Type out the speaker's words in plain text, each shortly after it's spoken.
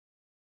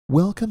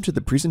Welcome to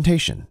the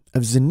presentation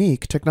of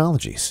ZENIQ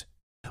Technologies.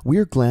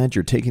 We're glad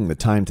you're taking the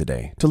time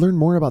today to learn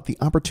more about the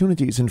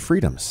opportunities and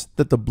freedoms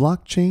that the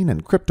blockchain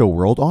and crypto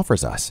world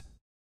offers us.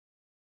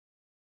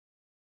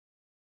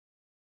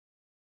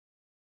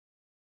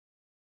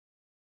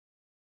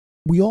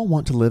 We all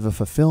want to live a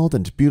fulfilled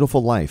and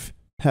beautiful life,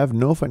 have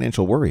no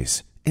financial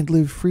worries, and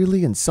live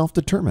freely and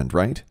self-determined,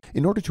 right?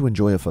 In order to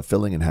enjoy a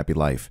fulfilling and happy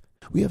life,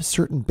 we have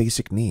certain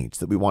basic needs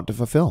that we want to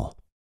fulfill.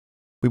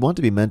 We want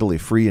to be mentally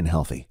free and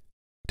healthy,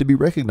 to be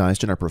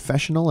recognized in our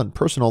professional and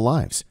personal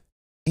lives,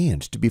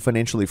 and to be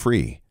financially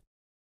free.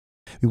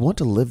 We want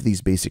to live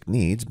these basic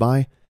needs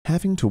by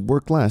having to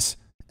work less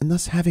and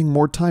thus having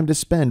more time to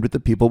spend with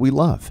the people we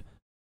love.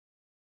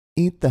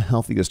 Eat the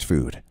healthiest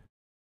food,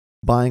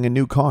 buying a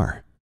new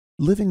car,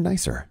 living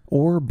nicer,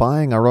 or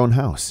buying our own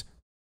house.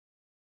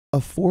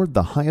 Afford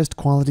the highest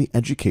quality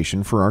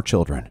education for our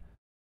children.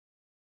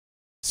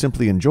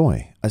 Simply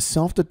enjoy a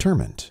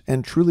self-determined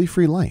and truly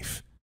free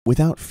life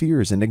without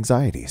fears and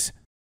anxieties.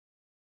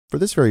 For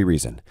this very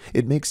reason,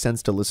 it makes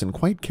sense to listen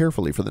quite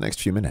carefully for the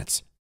next few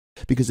minutes,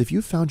 because if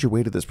you found your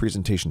way to this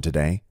presentation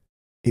today,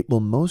 it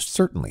will most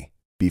certainly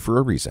be for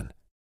a reason.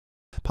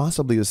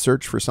 Possibly a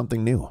search for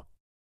something new,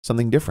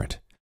 something different,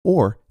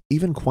 or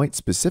even quite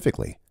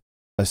specifically,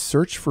 a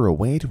search for a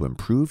way to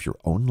improve your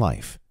own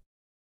life.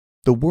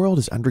 The world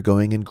is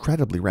undergoing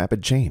incredibly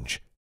rapid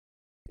change.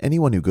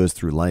 Anyone who goes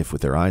through life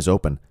with their eyes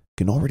open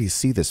can already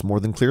see this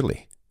more than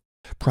clearly.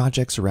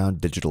 Projects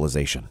around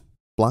digitalization,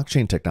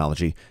 blockchain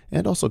technology,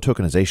 and also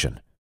tokenization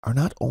are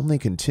not only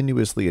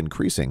continuously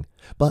increasing,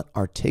 but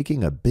are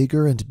taking a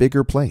bigger and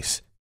bigger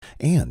place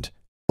and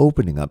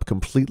opening up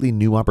completely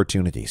new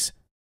opportunities.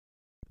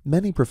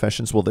 Many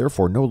professions will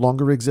therefore no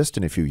longer exist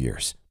in a few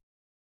years.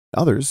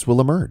 Others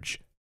will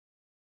emerge.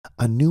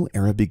 A new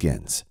era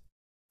begins.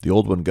 The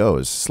old one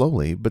goes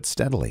slowly but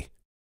steadily.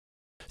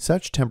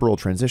 Such temporal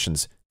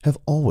transitions have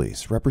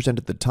always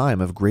represented the time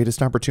of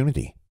greatest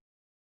opportunity.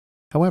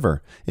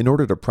 However, in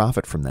order to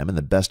profit from them in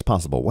the best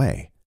possible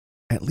way,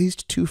 at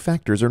least two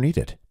factors are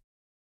needed.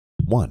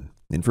 1,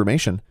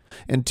 information,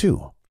 and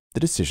 2, the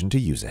decision to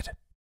use it.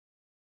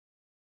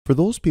 For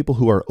those people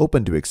who are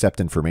open to accept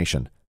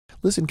information,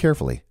 listen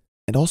carefully,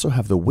 and also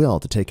have the will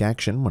to take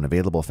action when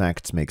available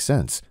facts make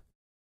sense,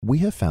 we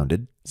have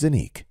founded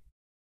ZENIQ.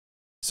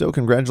 So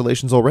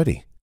congratulations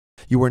already.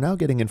 You are now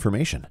getting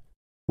information.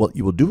 What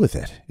you will do with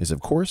it is,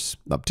 of course,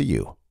 up to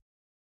you.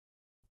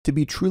 To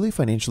be truly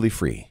financially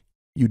free,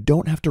 you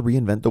don't have to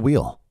reinvent the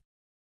wheel.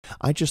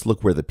 I just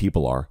look where the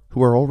people are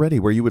who are already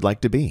where you would like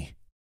to be.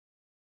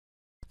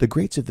 The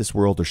greats of this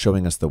world are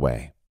showing us the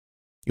way.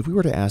 If we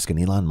were to ask an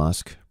Elon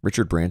Musk,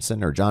 Richard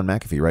Branson, or John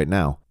McAfee right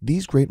now,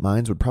 these great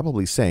minds would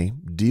probably say,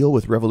 deal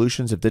with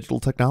revolutions of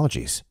digital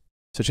technologies,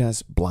 such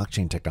as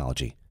blockchain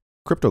technology,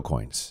 crypto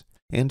coins,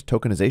 and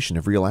tokenization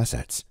of real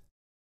assets.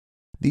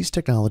 These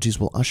technologies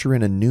will usher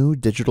in a new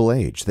digital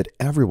age that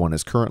everyone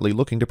is currently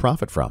looking to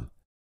profit from.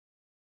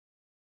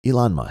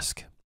 Elon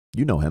Musk.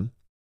 You know him.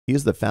 He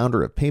is the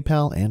founder of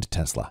PayPal and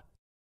Tesla.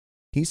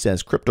 He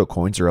says crypto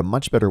coins are a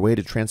much better way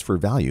to transfer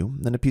value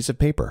than a piece of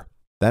paper.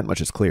 That much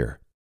is clear.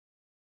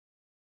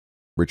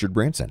 Richard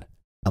Branson,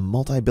 a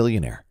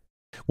multi-billionaire,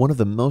 one of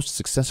the most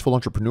successful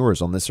entrepreneurs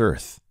on this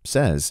earth,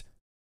 says,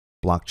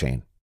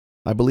 blockchain.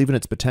 I believe in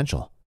its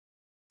potential,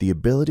 the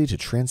ability to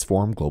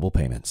transform global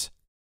payments.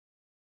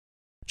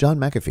 John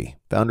McAfee,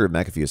 founder of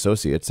McAfee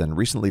Associates and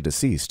recently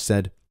deceased,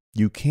 said,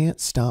 you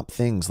can't stop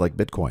things like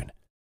Bitcoin.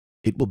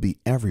 It will be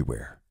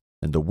everywhere,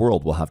 and the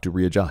world will have to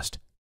readjust.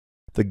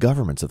 The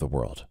governments of the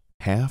world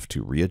have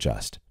to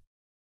readjust.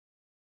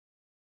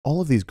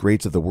 All of these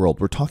greats of the world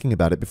were talking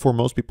about it before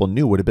most people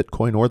knew what a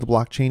Bitcoin or the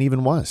blockchain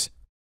even was.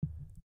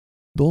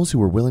 Those who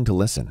were willing to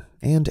listen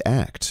and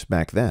act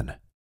back then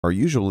are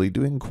usually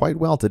doing quite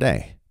well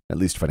today, at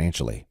least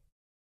financially.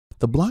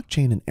 The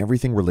blockchain and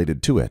everything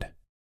related to it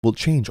will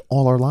change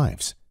all our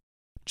lives,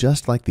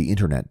 just like the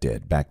internet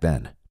did back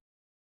then.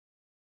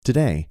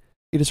 Today,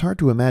 it is hard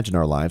to imagine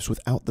our lives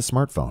without the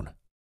smartphone,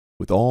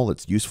 with all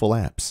its useful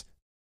apps.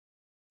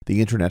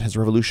 The internet has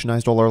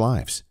revolutionized all our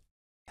lives,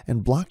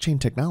 and blockchain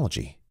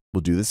technology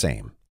will do the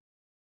same.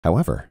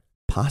 However,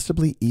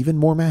 possibly even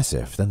more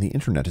massive than the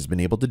internet has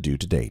been able to do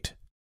to date.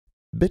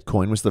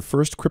 Bitcoin was the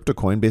first crypto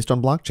coin based on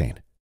blockchain.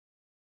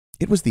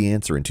 It was the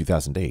answer in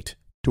 2008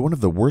 to one of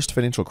the worst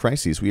financial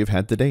crises we have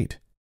had to date.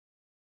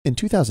 In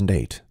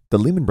 2008, the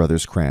Lehman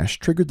Brothers crash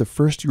triggered the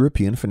first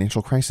European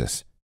financial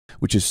crisis,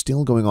 which is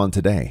still going on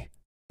today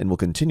and will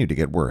continue to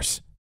get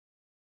worse.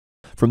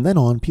 From then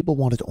on, people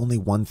wanted only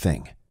one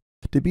thing: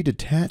 to be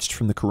detached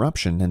from the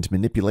corruption and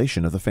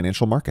manipulation of the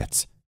financial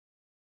markets.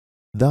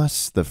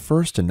 Thus, the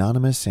first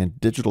anonymous and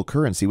digital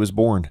currency was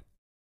born: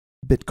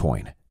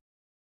 Bitcoin.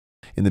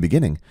 In the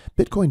beginning,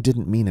 Bitcoin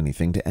didn't mean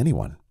anything to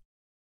anyone,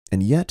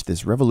 and yet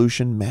this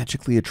revolution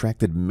magically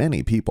attracted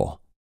many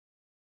people.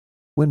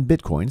 When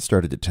Bitcoin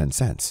started at 10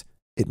 cents,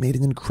 it made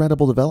an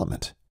incredible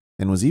development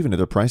and was even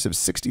at a price of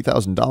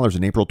 $60,000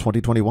 in April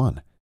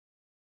 2021.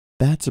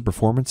 That's a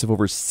performance of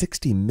over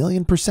 60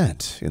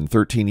 million% in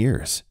 13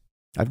 years.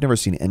 I've never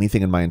seen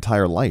anything in my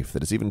entire life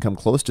that has even come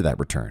close to that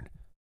return.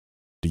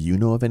 Do you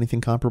know of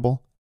anything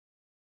comparable?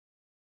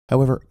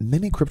 However,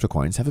 many crypto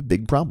coins have a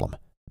big problem.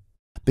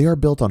 They are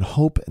built on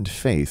hope and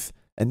faith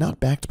and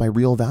not backed by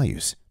real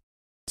values.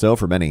 So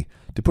for many,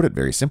 to put it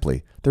very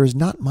simply, there is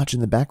not much in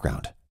the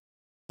background.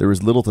 There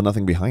is little to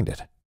nothing behind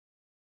it.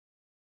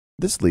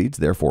 This leads,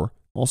 therefore,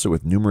 also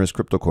with numerous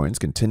crypto coins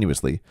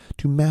continuously,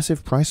 to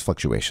massive price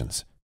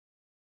fluctuations.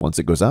 Once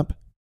it goes up,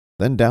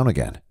 then down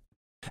again.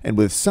 And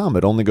with some,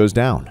 it only goes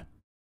down.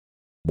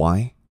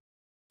 Why?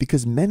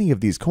 Because many of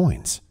these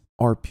coins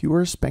are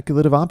pure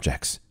speculative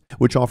objects,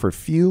 which offer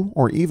few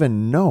or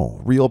even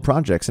no real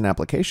projects and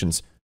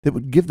applications that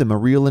would give them a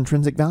real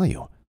intrinsic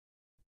value.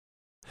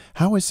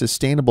 How is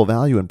sustainable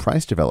value and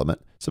price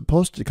development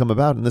supposed to come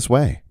about in this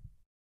way?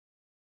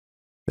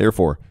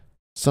 Therefore,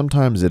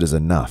 sometimes it is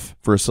enough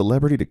for a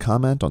celebrity to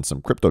comment on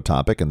some crypto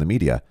topic in the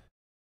media,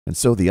 and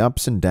so the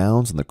ups and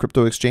downs on the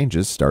crypto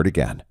exchanges start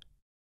again.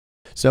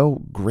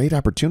 So, great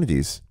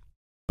opportunities,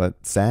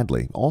 but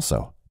sadly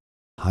also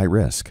high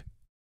risk.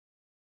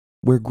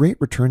 Where great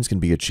returns can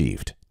be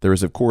achieved, there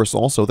is of course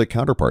also the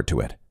counterpart to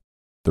it,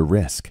 the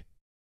risk.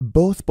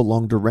 Both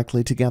belong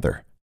directly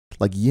together,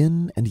 like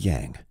yin and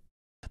yang.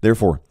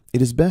 Therefore,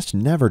 it is best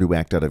never to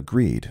act out of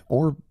greed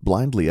or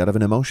blindly out of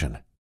an emotion.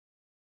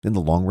 In the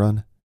long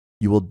run,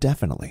 you will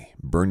definitely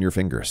burn your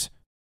fingers.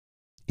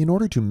 In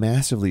order to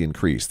massively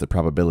increase the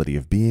probability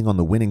of being on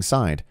the winning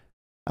side,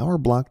 our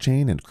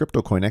blockchain and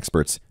crypto coin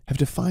experts have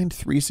defined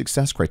 3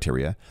 success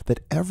criteria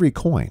that every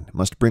coin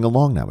must bring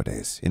along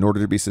nowadays in order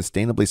to be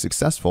sustainably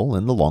successful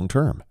in the long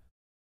term.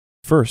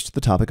 First,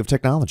 the topic of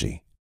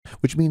technology,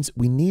 which means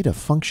we need a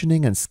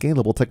functioning and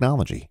scalable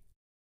technology.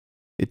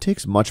 It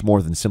takes much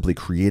more than simply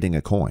creating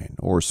a coin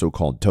or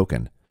so-called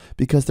token,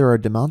 because there are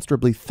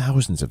demonstrably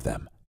thousands of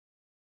them.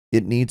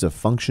 It needs a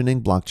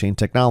functioning blockchain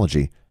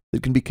technology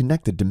that can be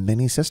connected to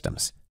many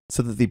systems,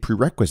 so that the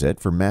prerequisite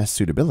for mass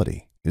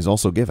suitability is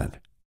also given.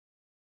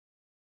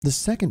 The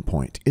second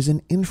point is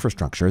an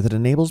infrastructure that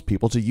enables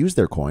people to use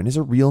their coin as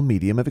a real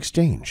medium of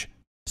exchange,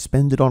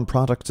 spend it on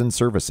products and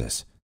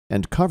services,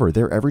 and cover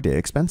their everyday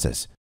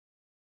expenses.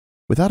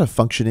 Without a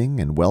functioning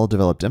and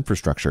well-developed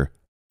infrastructure,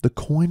 the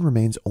coin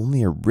remains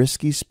only a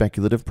risky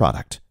speculative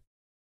product.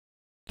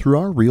 Through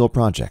our real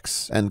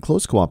projects and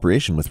close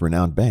cooperation with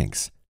renowned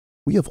banks,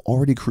 we have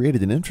already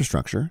created an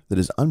infrastructure that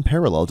is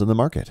unparalleled in the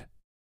market.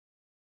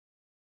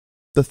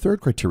 The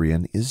third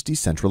criterion is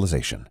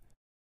decentralization.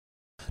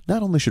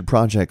 Not only should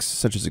projects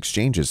such as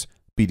exchanges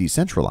be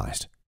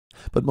decentralized,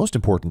 but most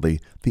importantly,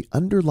 the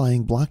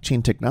underlying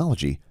blockchain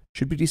technology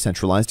should be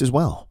decentralized as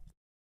well.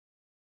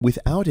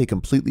 Without a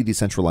completely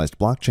decentralized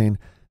blockchain,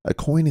 a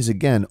coin is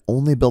again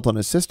only built on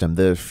a system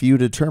that a few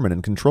determine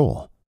and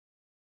control.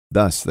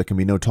 Thus, there can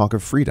be no talk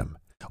of freedom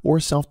or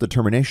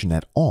self-determination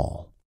at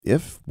all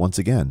if, once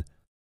again,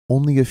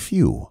 only a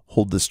few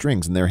hold the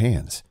strings in their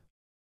hands,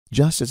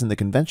 just as in the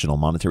conventional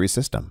monetary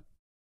system.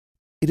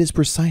 It is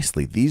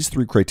precisely these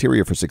 3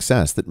 criteria for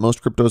success that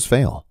most cryptos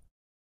fail.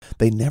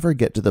 They never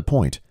get to the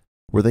point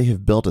where they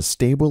have built a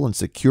stable and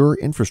secure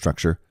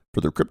infrastructure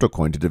for their crypto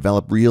coin to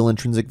develop real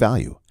intrinsic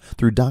value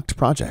through docked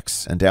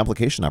projects and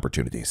application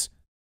opportunities.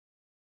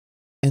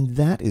 And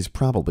that is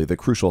probably the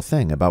crucial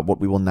thing about what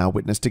we will now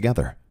witness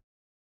together.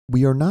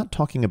 We are not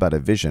talking about a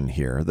vision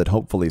here that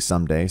hopefully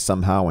someday,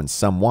 somehow, and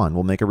someone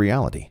will make a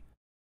reality.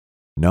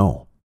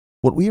 No,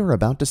 what we are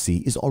about to see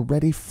is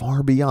already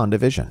far beyond a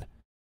vision.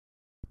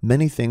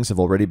 Many things have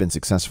already been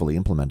successfully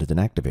implemented and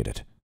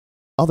activated.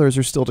 Others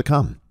are still to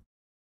come.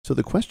 So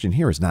the question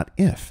here is not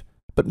if,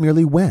 but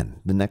merely when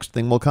the next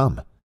thing will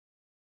come.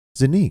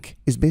 ZENIQ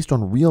is based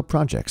on real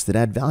projects that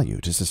add value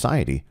to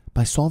society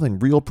by solving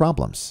real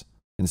problems,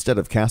 instead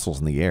of castles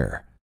in the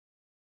air.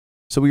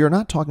 So we are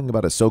not talking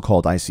about a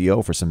so-called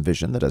ICO for some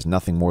vision that has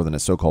nothing more than a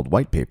so-called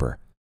white paper,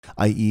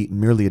 i.e.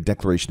 merely a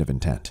declaration of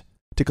intent,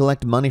 to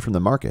collect money from the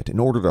market in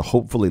order to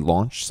hopefully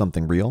launch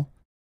something real.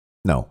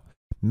 No,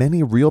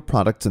 many real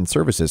products and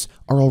services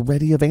are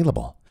already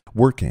available,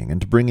 working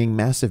and bringing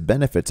massive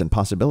benefits and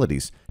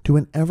possibilities to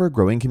an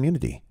ever-growing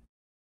community.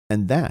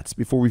 And that's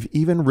before we've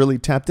even really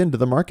tapped into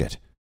the market.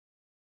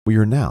 We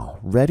are now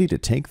ready to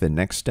take the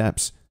next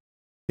steps,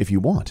 if you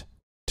want,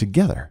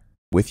 together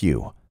with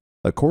you,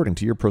 according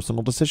to your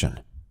personal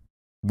decision.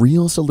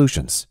 Real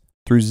solutions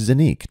through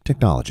ZENIQ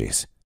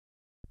Technologies.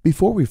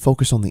 Before we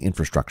focus on the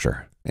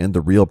infrastructure and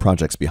the real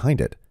projects behind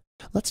it,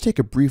 let's take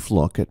a brief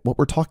look at what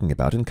we're talking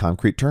about in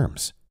concrete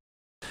terms.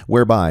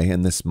 Whereby,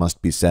 and this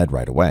must be said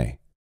right away,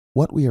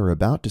 what we are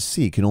about to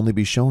see can only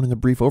be shown in a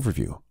brief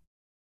overview.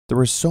 There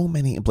are so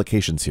many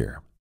implications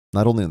here,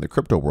 not only in the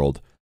crypto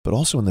world, but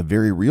also in the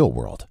very real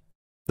world,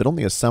 that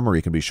only a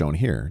summary can be shown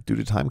here due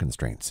to time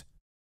constraints.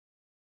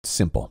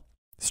 Simple,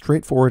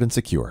 straightforward, and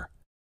secure.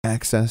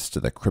 Access to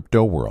the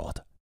crypto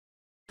world.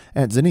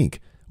 At ZENIQ,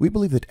 we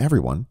believe that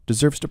everyone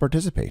deserves to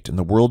participate in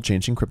the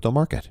world-changing crypto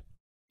market,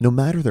 no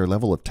matter their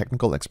level of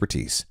technical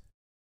expertise.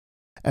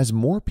 As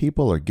more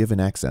people are given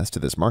access to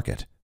this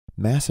market,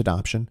 mass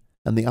adoption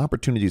and the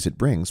opportunities it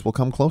brings will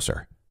come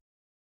closer.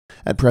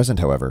 At present,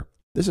 however,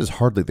 this is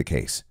hardly the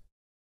case,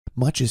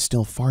 Much is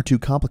still far too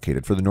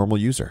complicated for the normal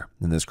user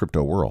in this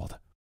crypto world.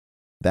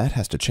 That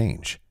has to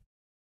change.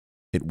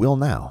 It will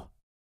now,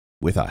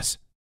 with us.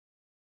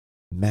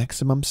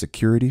 Maximum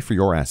security for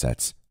your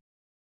assets.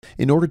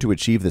 In order to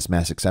achieve this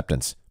mass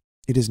acceptance,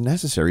 it is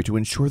necessary to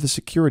ensure the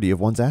security of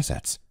one's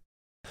assets.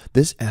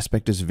 This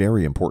aspect is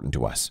very important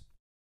to us.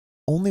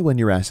 Only when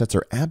your assets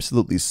are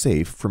absolutely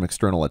safe from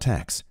external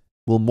attacks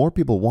will more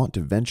people want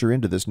to venture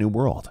into this new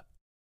world.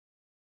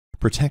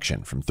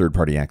 Protection from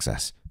third-party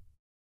access.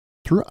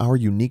 Through our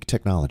unique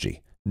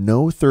technology,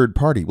 no third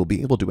party will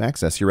be able to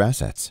access your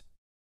assets.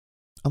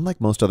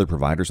 Unlike most other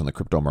providers on the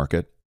crypto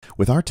market,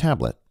 with our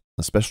tablet,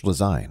 a special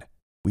design,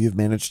 we have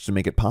managed to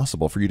make it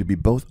possible for you to be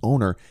both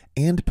owner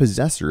and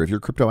possessor of your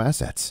crypto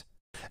assets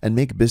and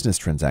make business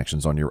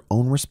transactions on your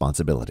own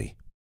responsibility.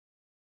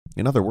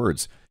 In other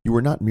words, you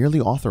are not merely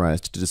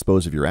authorized to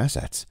dispose of your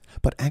assets,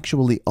 but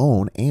actually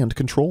own and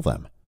control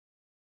them.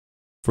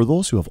 For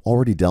those who have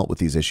already dealt with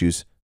these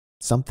issues,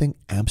 something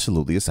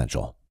absolutely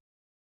essential.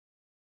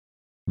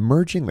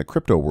 Merging the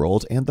crypto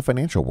world and the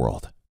financial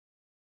world.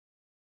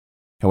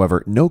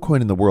 However, no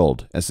coin in the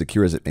world, as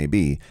secure as it may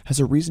be, has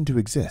a reason to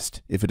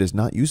exist if it is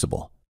not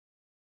usable.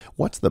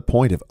 What's the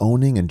point of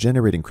owning and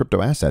generating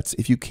crypto assets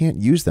if you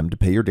can't use them to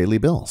pay your daily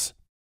bills?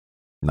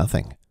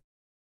 Nothing.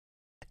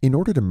 In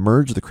order to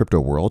merge the crypto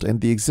world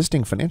and the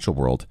existing financial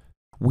world,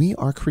 we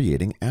are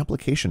creating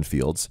application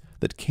fields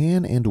that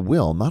can and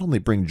will not only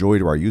bring joy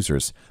to our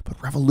users,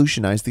 but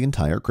revolutionize the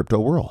entire crypto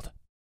world.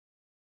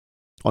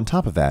 On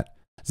top of that,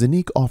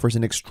 ZENIQ offers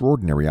an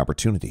extraordinary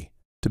opportunity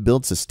to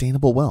build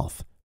sustainable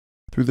wealth.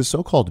 Through the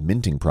so-called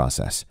minting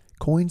process,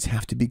 coins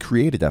have to be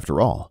created after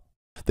all.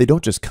 They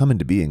don't just come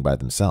into being by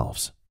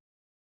themselves.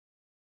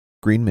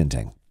 Green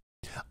minting.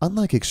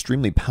 Unlike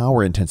extremely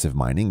power-intensive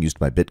mining used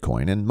by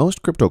Bitcoin and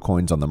most crypto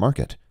coins on the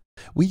market,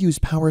 we use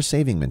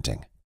power-saving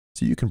minting,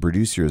 so you can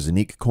produce your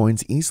ZENIQ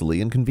coins easily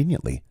and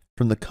conveniently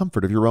from the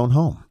comfort of your own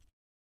home.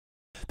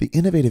 The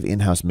innovative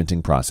in-house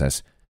minting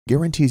process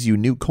guarantees you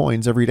new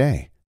coins every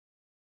day.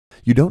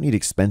 You don't need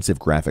expensive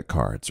graphic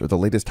cards or the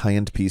latest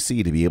high-end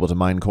PC to be able to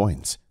mine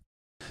coins.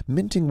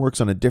 Minting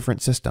works on a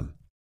different system,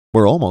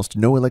 where almost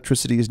no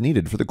electricity is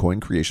needed for the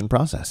coin creation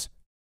process.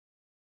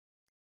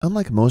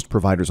 Unlike most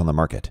providers on the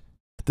market,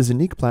 the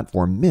ZENIQ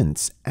platform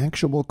mints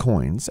actual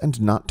coins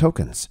and not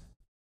tokens.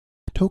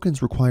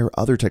 Tokens require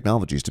other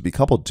technologies to be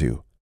coupled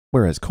to,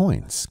 whereas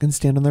coins can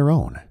stand on their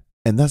own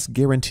and thus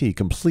guarantee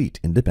complete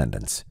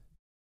independence.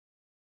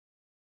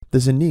 The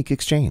ZENIQ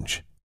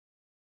Exchange.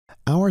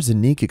 Our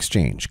ZENIQ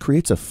Exchange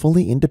creates a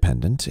fully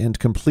independent and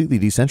completely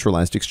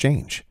decentralized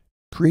exchange,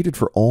 created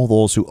for all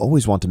those who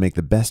always want to make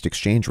the best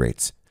exchange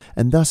rates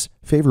and thus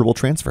favorable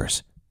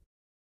transfers.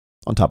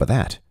 On top of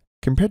that,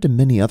 compared to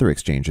many other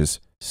exchanges,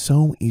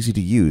 so easy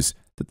to use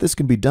that this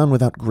can be done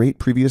without great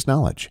previous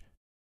knowledge.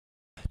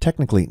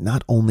 Technically,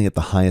 not only at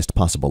the highest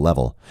possible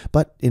level,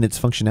 but in its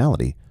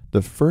functionality,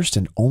 the first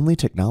and only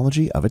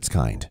technology of its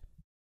kind.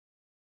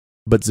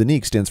 But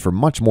ZENIQ stands for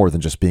much more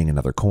than just being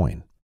another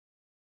coin.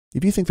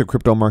 If you think the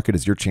crypto market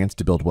is your chance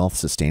to build wealth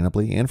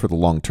sustainably and for the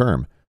long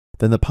term,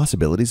 then the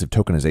possibilities of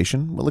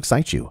tokenization will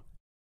excite you.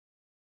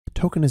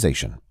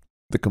 Tokenization,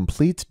 the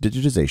complete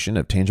digitization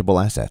of tangible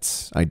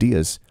assets,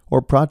 ideas,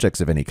 or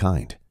projects of any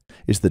kind,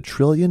 is the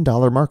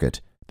trillion-dollar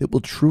market that will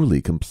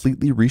truly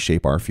completely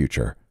reshape our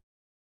future.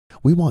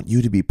 We want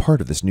you to be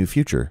part of this new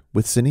future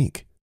with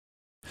ZENIQ,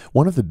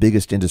 one of the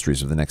biggest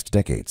industries of the next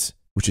decades,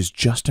 which is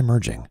just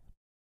emerging.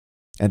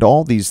 And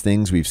all these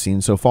things we've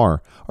seen so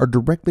far are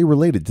directly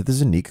related to the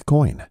ZENIQ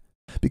coin,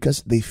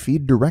 because they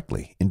feed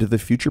directly into the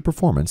future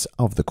performance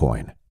of the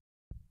coin.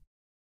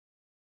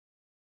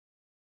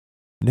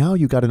 Now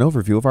you got an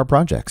overview of our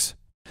projects.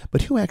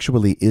 But who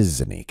actually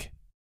is ZENIQ?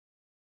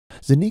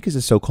 ZENIQ is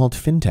a so-called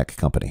fintech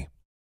company.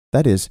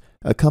 That is,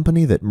 a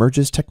company that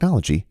merges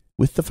technology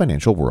with the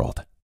financial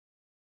world.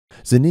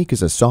 ZENIQ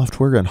is a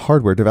software and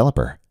hardware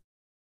developer.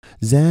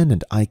 Zen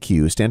and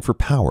IQ stand for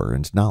power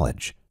and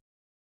knowledge.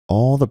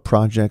 All the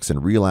projects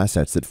and real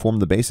assets that form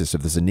the basis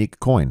of the ZENIQ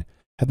coin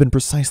have been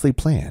precisely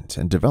planned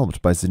and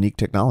developed by ZENIQ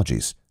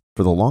Technologies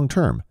for the long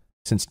term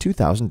since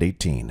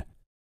 2018.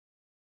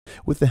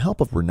 With the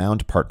help of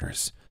renowned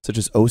partners such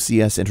as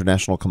OCS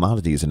International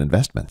Commodities and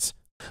Investments,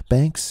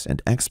 banks,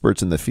 and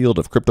experts in the field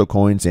of crypto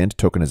coins and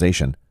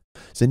tokenization,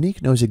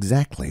 ZENIQ knows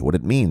exactly what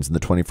it means in the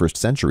 21st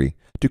century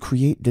to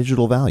create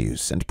digital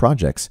values and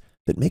projects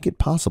that make it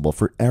possible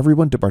for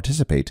everyone to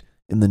participate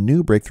in the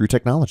new breakthrough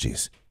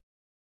technologies.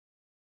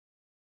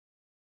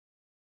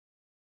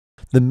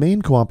 The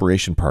main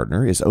cooperation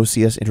partner is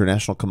OCS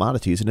International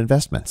Commodities and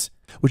Investments,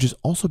 which is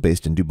also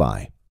based in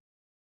Dubai.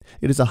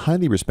 It is a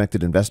highly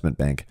respected investment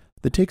bank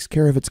that takes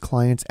care of its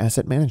clients'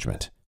 asset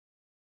management.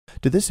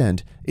 To this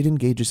end, it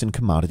engages in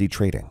commodity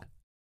trading,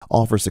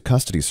 offers a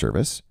custody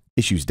service,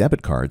 issues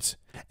debit cards,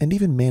 and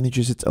even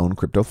manages its own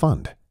crypto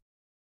fund.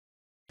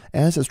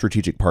 As a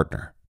strategic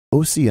partner,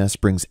 OCS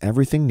brings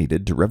everything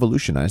needed to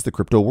revolutionize the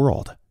crypto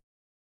world.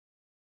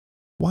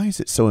 Why is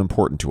it so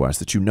important to us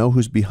that you know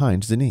who's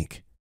behind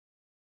ZENIQ?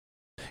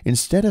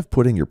 Instead of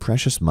putting your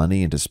precious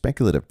money into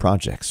speculative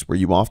projects where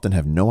you often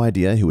have no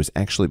idea who is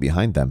actually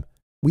behind them,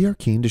 we are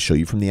keen to show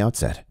you from the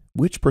outset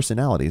which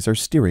personalities are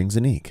steering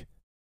ZENIQ.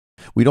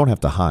 We don't have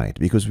to hide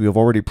because we have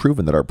already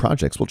proven that our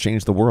projects will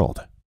change the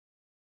world.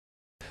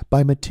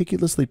 By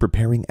meticulously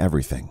preparing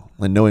everything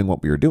and knowing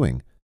what we are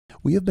doing,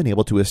 we have been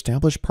able to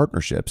establish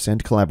partnerships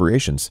and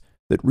collaborations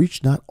that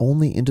reach not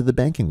only into the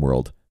banking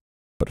world,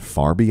 but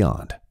far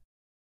beyond.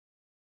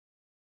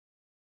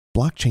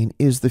 Blockchain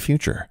is the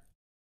future.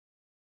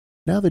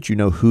 Now that you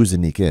know who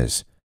ZENIQ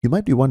is, you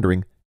might be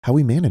wondering how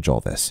we manage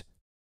all this.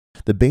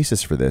 The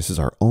basis for this is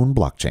our own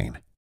blockchain.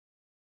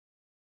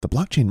 The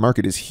blockchain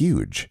market is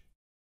huge.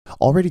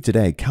 Already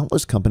today,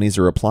 countless companies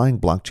are applying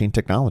blockchain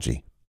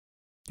technology.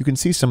 You can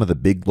see some of the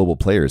big global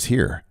players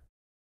here.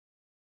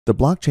 The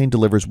blockchain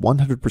delivers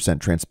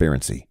 100%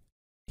 transparency,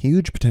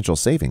 huge potential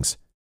savings,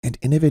 and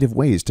innovative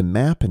ways to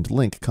map and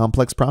link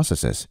complex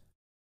processes.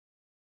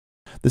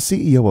 The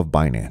CEO of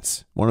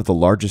Binance, one of the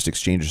largest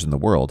exchanges in the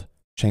world,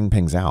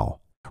 Changpeng Zhao,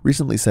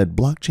 recently said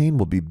blockchain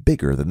will be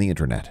bigger than the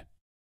internet.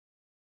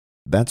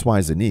 That's why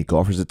ZENIQ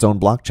offers its own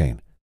blockchain,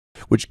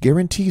 which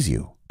guarantees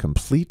you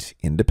complete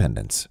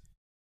independence.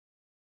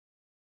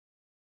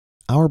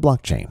 Our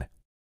blockchain.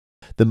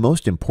 The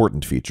most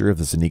important feature of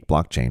the ZENIQ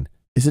blockchain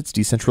is its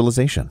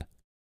decentralization.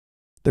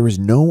 There is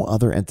no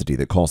other entity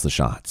that calls the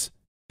shots.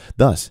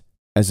 Thus,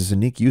 as a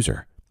ZENIQ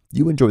user,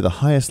 you enjoy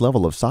the highest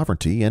level of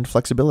sovereignty and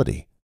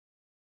flexibility.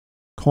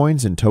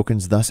 Coins and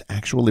tokens thus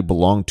actually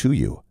belong to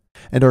you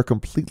and are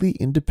completely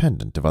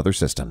independent of other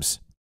systems.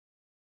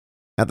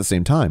 At the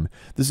same time,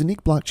 the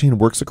ZENIQ blockchain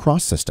works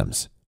across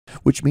systems,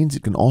 which means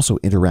it can also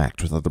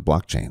interact with other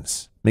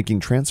blockchains, making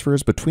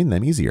transfers between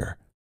them easier.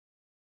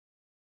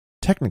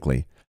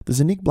 Technically, the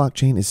ZENIQ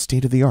blockchain is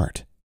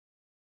state-of-the-art.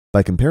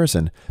 By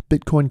comparison,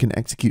 Bitcoin can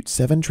execute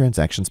 7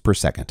 transactions per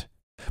second,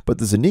 but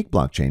the ZENIQ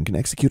blockchain can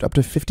execute up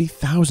to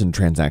 50,000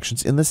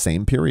 transactions in the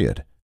same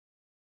period.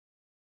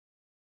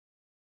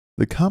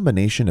 The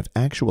combination of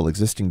actual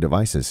existing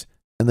devices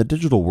and the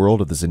digital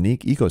world of the ZENIQ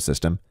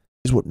ecosystem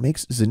is what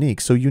makes ZENIQ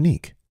so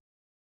unique.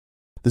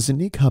 The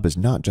ZENIQ Hub is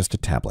not just a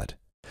tablet,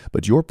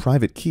 but your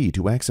private key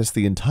to access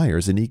the entire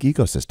ZENIQ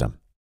ecosystem.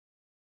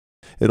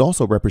 It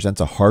also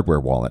represents a hardware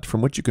wallet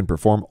from which you can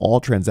perform all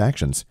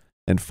transactions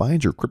and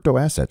find your crypto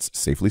assets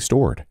safely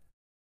stored.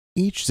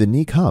 Each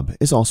ZENIQ Hub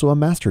is also a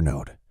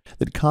masternode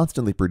that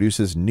constantly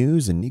produces new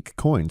ZENIQ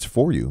coins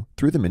for you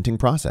through the minting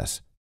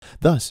process,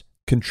 thus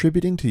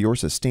contributing to your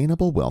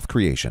sustainable wealth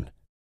creation.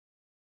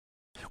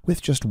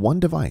 With just one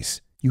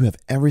device, you have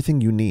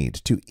everything you need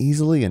to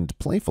easily and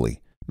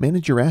playfully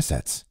manage your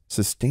assets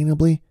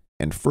sustainably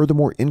and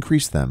furthermore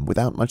increase them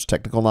without much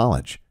technical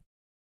knowledge.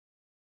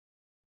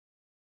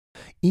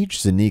 Each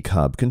ZENIQ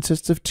Hub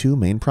consists of 2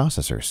 main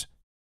processors.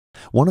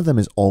 One of them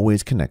is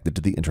always connected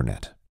to the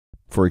internet,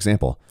 for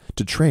example,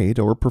 to trade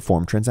or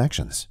perform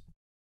transactions.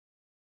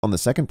 On the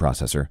second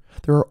processor,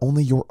 there are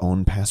only your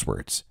own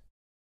passwords.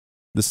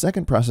 The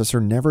second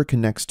processor never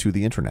connects to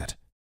the internet,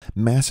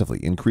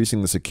 massively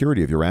increasing the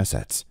security of your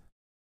assets.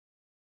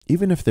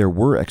 Even if there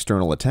were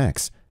external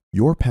attacks,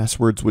 your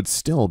passwords would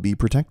still be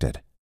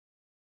protected.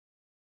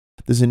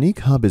 The ZENIQ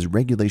Hub is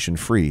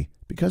regulation-free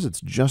because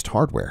it's just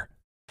hardware.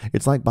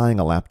 It's like buying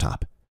a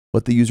laptop.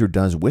 What the user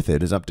does with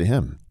it is up to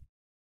him.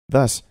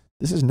 Thus,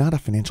 this is not a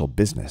financial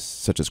business,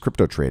 such as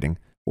crypto trading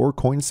or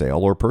coin sale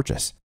or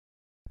purchase.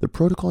 The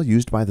protocol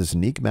used by the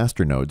ZENIQ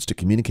masternodes to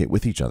communicate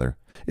with each other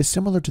is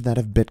similar to that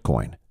of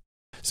Bitcoin.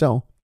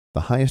 So,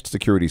 the highest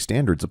security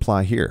standards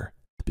apply here,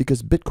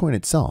 because Bitcoin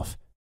itself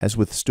has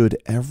withstood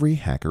every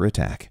hacker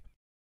attack.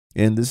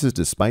 And this is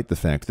despite the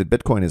fact that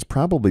Bitcoin has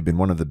probably been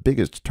one of the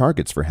biggest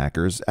targets for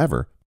hackers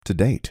ever to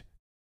date.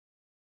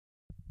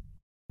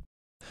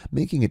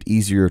 Making it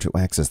easier to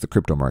access the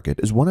crypto market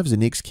is one of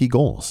ZENIQ's key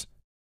goals.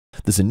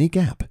 The ZENIQ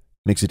app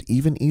makes it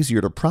even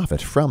easier to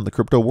profit from the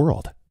crypto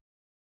world.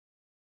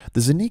 The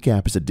ZENIQ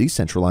app is a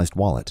decentralized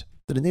wallet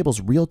that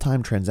enables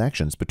real-time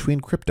transactions between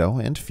crypto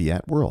and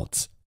fiat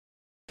worlds.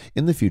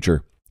 In the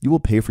future, you will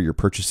pay for your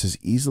purchases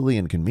easily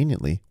and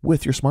conveniently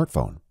with your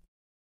smartphone.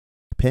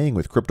 Paying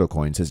with crypto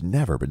coins has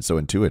never been so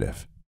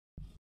intuitive.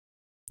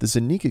 The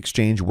ZENIQ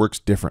exchange works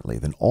differently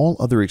than all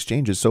other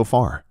exchanges so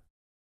far.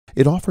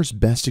 It offers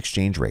best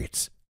exchange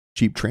rates,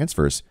 cheap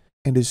transfers,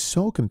 and is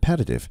so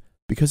competitive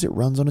because it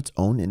runs on its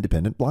own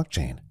independent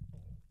blockchain.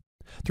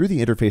 Through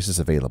the interfaces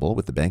available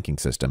with the banking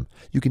system,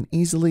 you can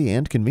easily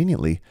and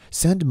conveniently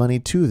send money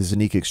to the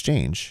ZENIQ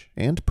exchange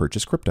and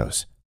purchase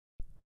cryptos.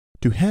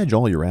 To hedge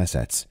all your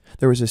assets,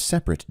 there is a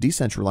separate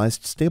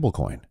decentralized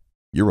stablecoin,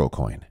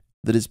 Eurocoin,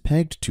 that is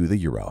pegged to the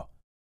euro.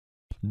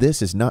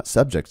 This is not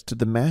subject to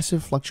the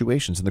massive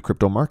fluctuations in the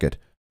crypto market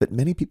that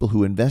many people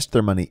who invest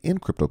their money in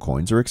crypto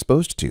coins are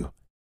exposed to.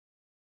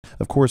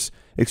 Of course,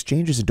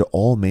 exchanges into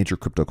all major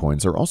crypto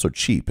coins are also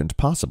cheap and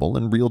possible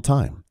in real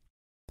time.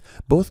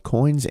 Both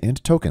coins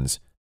and tokens,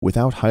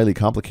 without highly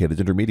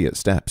complicated intermediate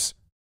steps.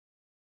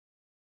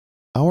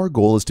 Our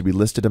goal is to be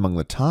listed among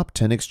the top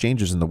 10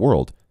 exchanges in the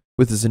world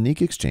with the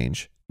ZENIQ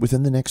exchange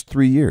within the next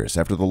 3 years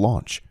after the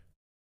launch.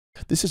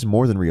 This is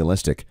more than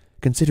realistic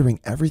considering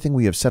everything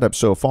we have set up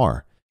so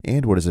far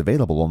and what is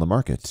available on the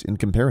market in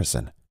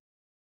comparison.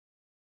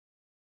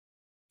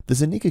 The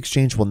ZENIQ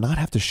exchange will not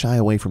have to shy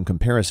away from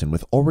comparison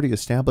with already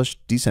established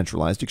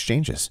decentralized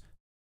exchanges.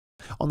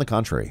 On the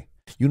contrary,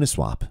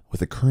 Uniswap,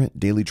 with a current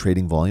daily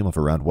trading volume of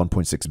around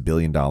 $1.6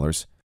 billion,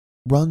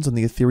 runs on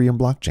the Ethereum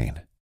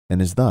blockchain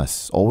and is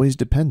thus always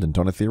dependent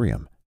on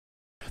Ethereum.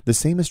 The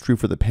same is true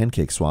for the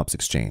PancakeSwap's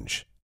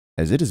exchange,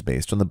 as it is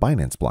based on the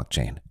Binance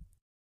blockchain.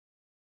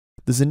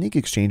 The ZENIQ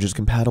exchange is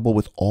compatible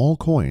with all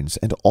coins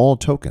and all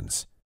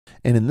tokens,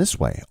 and in this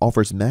way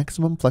offers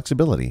maximum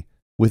flexibility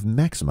with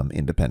maximum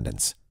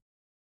independence.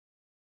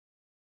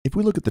 If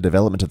we look at the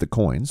development of the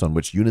coins on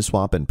which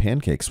Uniswap and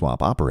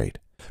PancakeSwap operate,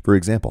 for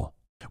example,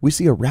 we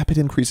see a rapid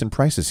increase in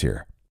prices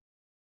here.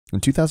 In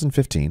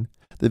 2015,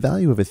 the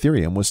value of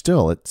Ethereum was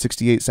still at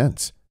 68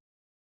 cents.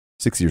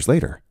 6 years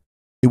later,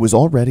 it was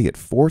already at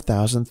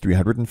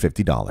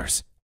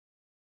 $4,350.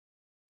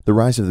 The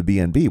rise of the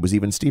BNB was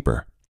even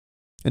steeper.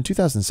 In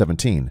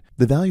 2017,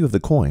 the value of the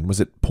coin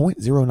was at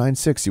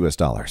 $0.096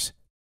 US.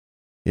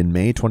 In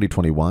May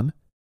 2021,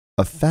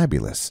 a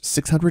fabulous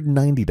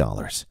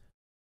 $690.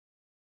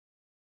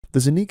 The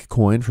ZENIQ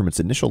coin from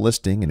its initial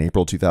listing in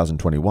April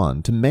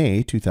 2021 to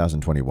May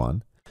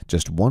 2021,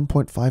 just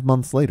 1.5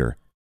 months later,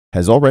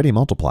 has already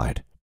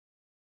multiplied.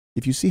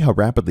 If you see how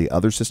rapidly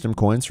other system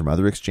coins from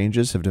other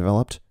exchanges have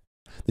developed,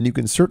 then you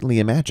can certainly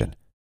imagine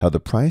how the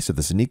price of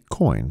the ZENIQ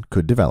coin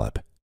could develop.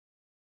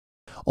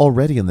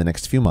 Already in the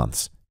next few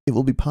months, it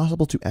will be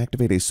possible to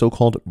activate a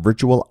so-called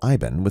virtual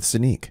IBAN with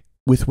ZENIQ,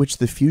 with which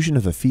the fusion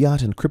of the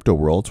fiat and crypto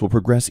worlds will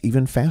progress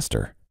even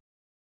faster.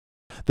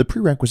 The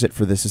prerequisite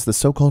for this is the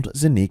so-called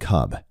ZENIQ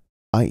Hub,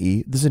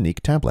 i.e. the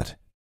ZENIQ tablet.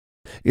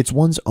 It's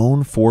one's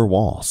own four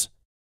walls.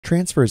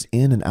 Transfers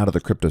in and out of the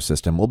crypto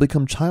system will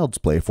become child's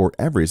play for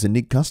every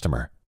ZENIQ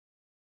customer.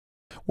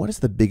 What is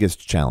the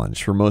biggest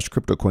challenge for most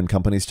crypto coin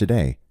companies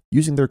today?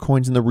 Using their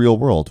coins in the real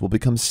world will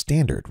become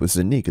standard with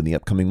ZENIQ in the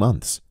upcoming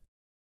months.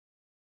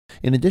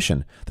 In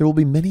addition, there will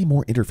be many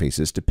more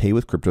interfaces to pay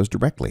with cryptos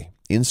directly,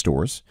 in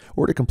stores,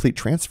 or to complete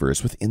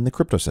transfers within the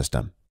crypto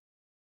system.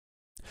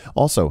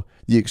 Also,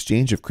 the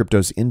exchange of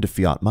cryptos into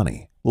fiat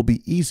money will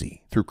be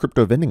easy through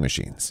crypto vending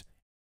machines.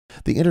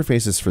 The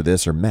interfaces for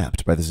this are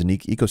mapped by the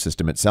ZENIQ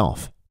ecosystem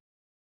itself.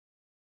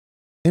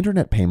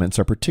 Internet payments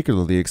are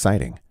particularly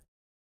exciting.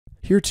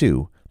 Here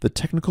too, the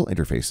technical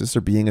interfaces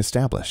are being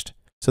established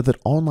so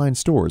that online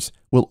stores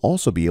will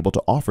also be able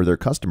to offer their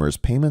customers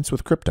payments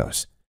with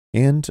cryptos,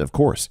 and, of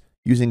course,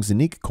 using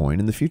ZENIQ coin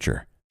in the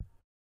future.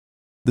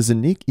 The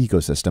ZENIQ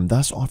ecosystem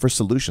thus offers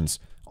solutions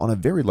on a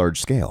very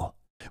large scale,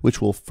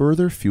 which will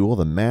further fuel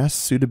the mass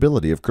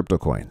suitability of crypto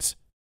coins.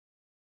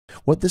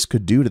 What this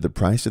could do to the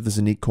price of the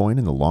ZENIQ coin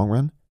in the long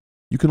run,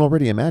 you can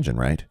already imagine,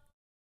 right?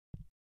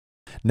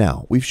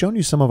 Now, we've shown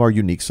you some of our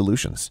unique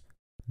solutions,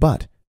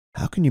 but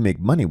how can you make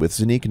money with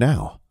ZENIQ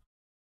now?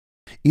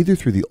 Either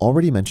through the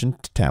already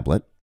mentioned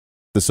tablet,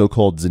 the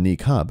so-called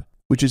ZENIQ Hub,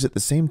 which is at the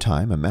same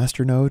time a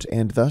masternode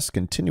and thus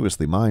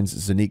continuously mines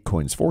ZENIQ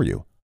coins for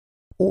you,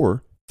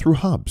 or through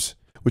hubs,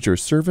 which are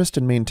serviced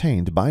and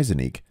maintained by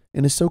ZENIQ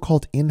in a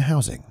so-called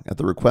in-housing at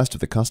the request of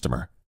the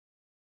customer.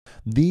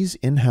 These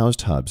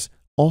in-housed hubs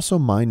also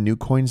mine new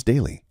coins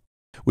daily,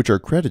 which are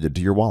credited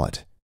to your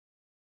wallet.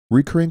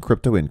 Recurring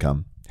crypto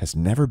income has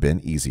never been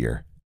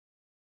easier.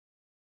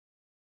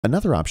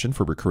 Another option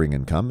for recurring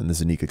income in the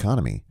ZENIQ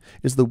economy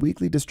is the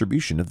weekly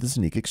distribution of the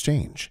ZENIQ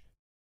exchange.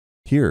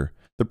 Here,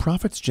 the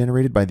profits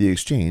generated by the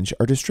exchange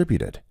are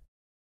distributed,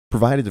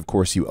 provided of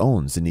course you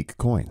own ZENIQ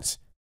coins,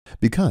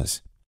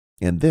 because,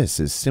 and this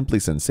is simply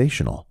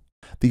sensational,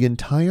 the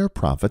entire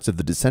profits of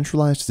the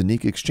decentralized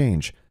ZENIQ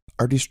exchange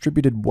are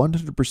distributed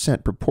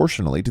 100%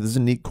 proportionally to the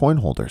ZENIQ coin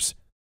holders.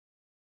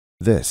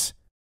 This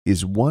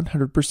is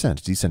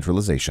 100%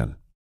 decentralization.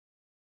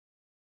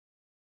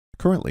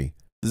 Currently,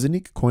 the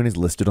ZENIQ coin is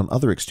listed on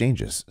other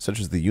exchanges, such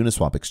as the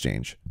Uniswap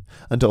exchange,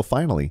 until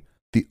finally,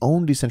 the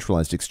own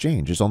decentralized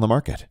exchange is on the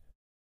market.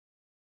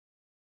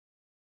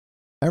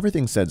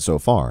 Everything said so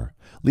far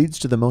leads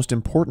to the most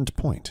important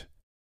point,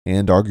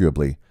 and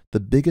arguably the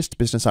biggest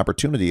business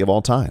opportunity of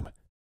all time: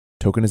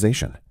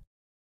 tokenization.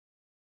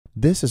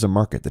 This is a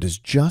market that has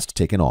just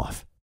taken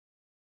off.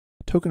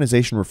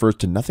 Tokenization refers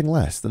to nothing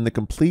less than the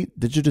complete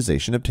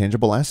digitization of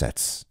tangible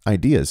assets,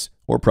 ideas,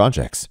 or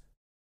projects.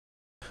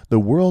 The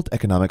World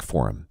Economic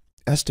Forum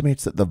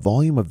estimates that the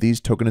volume of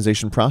these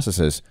tokenization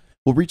processes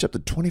will reach up to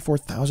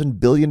 $24,000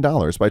 billion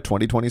by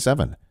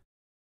 2027.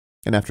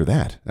 And after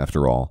that,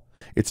 after all,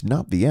 it's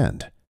not the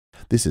end.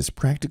 This is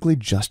practically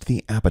just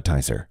the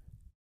appetizer.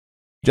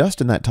 Just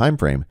in that time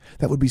frame,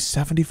 that would be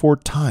 74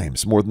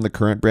 times more than the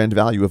current brand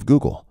value of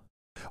Google,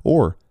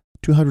 or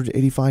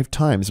 285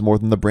 times more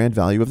than the brand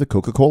value of the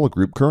Coca-Cola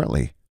Group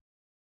currently.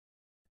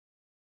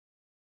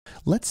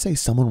 Let's say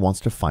someone wants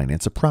to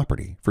finance a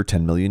property for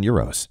 10 million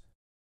euros.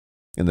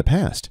 In the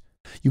past,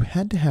 you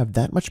had to have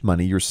that much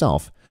money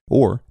yourself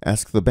or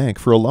ask the bank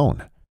for a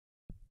loan.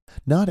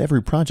 Not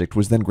every project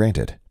was then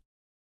granted.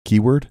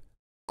 Keyword: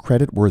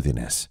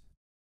 creditworthiness.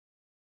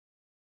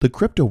 The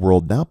crypto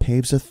world now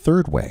paves a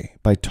third way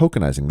by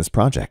tokenizing this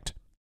project.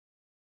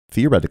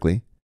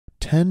 Theoretically,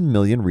 10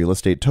 million real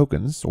estate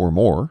tokens or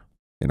more,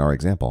 in our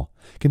example,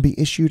 can be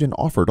issued and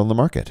offered on the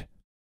market.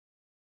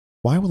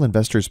 Why will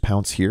investors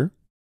pounce here?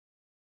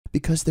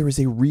 Because there is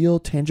a real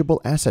tangible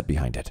asset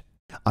behind it,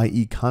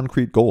 i.e.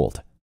 concrete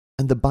gold,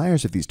 and the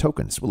buyers of these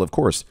tokens will, of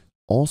course,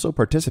 also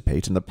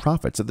participate in the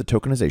profits of the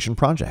tokenization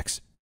projects,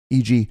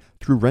 e.g.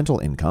 through rental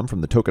income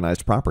from the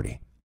tokenized property.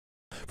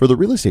 For the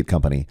real estate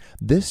company,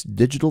 this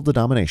digital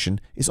denomination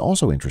is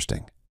also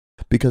interesting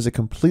because a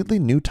completely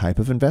new type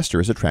of investor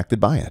is attracted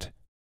by it.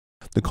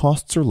 The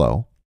costs are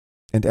low,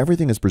 and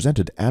everything is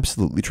presented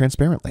absolutely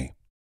transparently.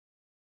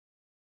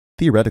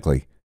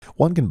 Theoretically,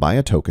 one can buy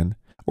a token,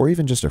 or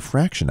even just a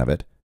fraction of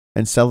it,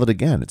 and sell it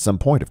again at some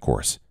point, of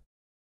course.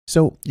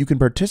 So you can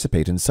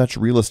participate in such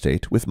real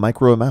estate with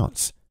micro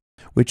amounts,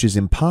 which is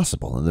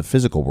impossible in the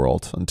physical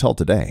world until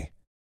today,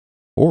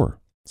 or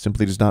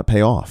simply does not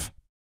pay off.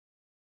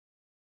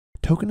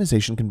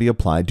 Tokenization can be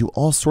applied to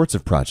all sorts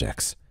of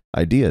projects,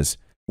 ideas,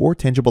 or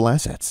tangible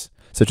assets,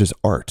 such as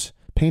art,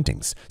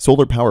 paintings,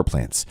 solar power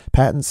plants,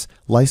 patents,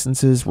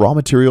 licenses, raw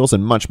materials,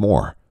 and much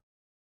more.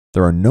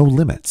 There are no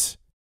limits.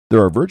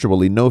 There are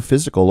virtually no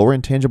physical or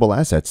intangible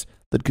assets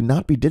that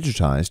cannot be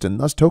digitized and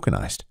thus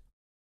tokenized.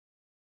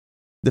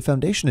 The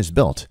foundation is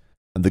built,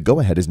 and the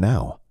go-ahead is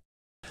now.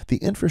 The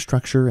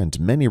infrastructure and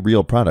many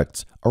real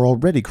products are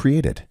already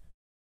created.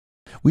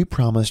 We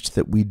promised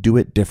that we'd do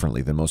it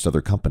differently than most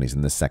other companies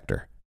in this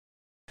sector.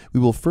 We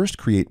will first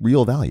create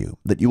real value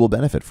that you will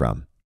benefit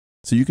from,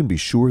 so you can be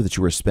sure that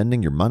you are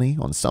spending your money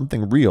on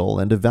something real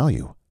and of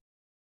value.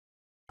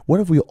 What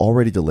have we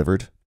already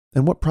delivered,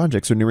 and what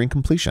projects are nearing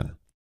completion?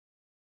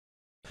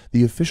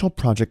 The official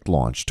project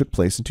launch took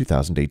place in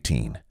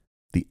 2018.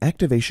 The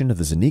activation of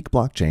the ZENIQ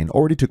blockchain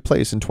already took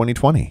place in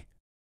 2020.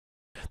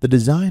 The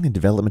design and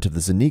development of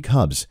the ZENIQ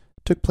hubs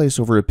took place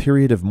over a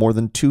period of more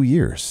than 2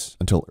 years,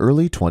 until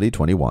early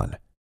 2021.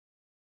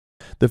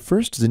 The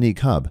first ZENIQ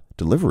hub,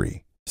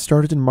 Delivery,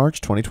 started in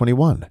March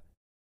 2021.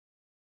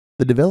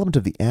 The development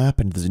of the app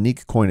and the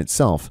ZENIQ coin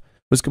itself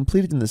was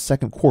completed in the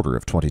second quarter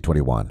of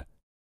 2021.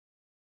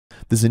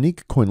 The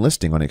ZENIQ coin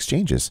listing on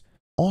exchanges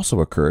also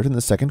occurred in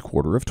the second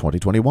quarter of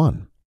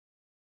 2021.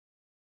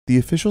 The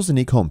official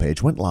ZENIQ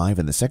homepage went live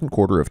in the second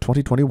quarter of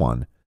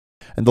 2021,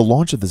 and the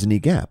launch of the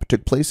ZENIQ app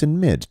took place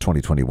in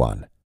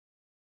mid-2021.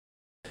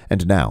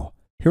 And now,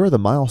 here are the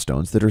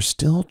milestones that are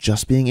still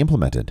just being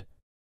implemented.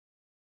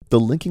 The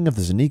linking of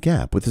the ZENIQ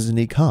app with the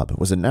ZENIQ hub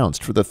was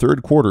announced for the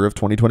third quarter of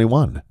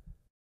 2021.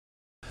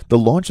 The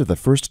launch of the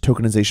first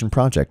tokenization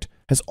project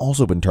has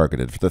also been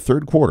targeted for the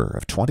third quarter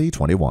of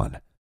 2021.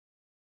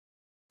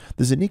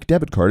 The ZENIQ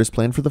debit card is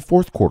planned for the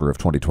fourth quarter of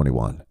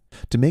 2021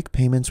 to make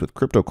payments with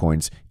crypto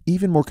coins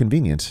even more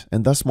convenient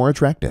and thus more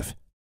attractive,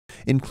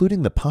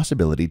 including the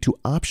possibility to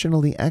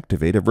optionally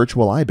activate a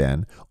virtual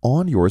IBAN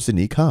on your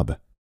ZENIQ hub.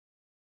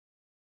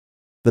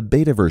 The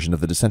beta version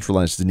of the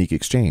decentralized ZENIQ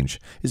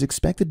exchange is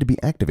expected to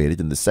be activated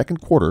in the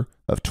second quarter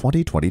of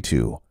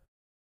 2022.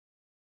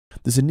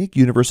 The ZENIQ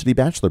University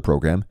Bachelor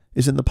Program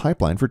is in the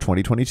pipeline for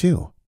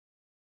 2022.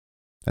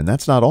 And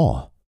that's not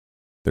all.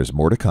 There's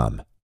more to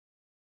come.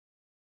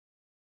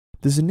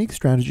 The ZENIQ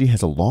strategy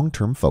has a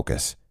long-term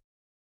focus.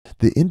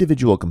 The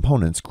individual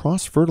components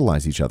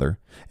cross-fertilize each other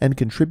and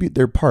contribute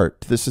their part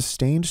to the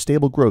sustained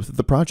stable growth of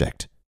the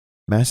project,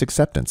 mass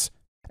acceptance,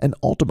 and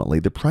ultimately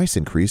the price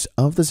increase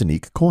of the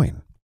ZENIQ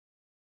coin.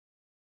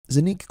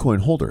 ZENIQ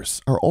coin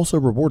holders are also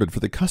rewarded for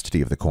the custody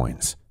of the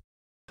coins.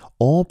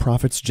 All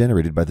profits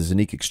generated by the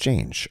ZENIQ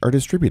exchange are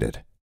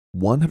distributed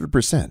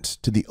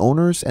 100% to the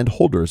owners and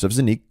holders of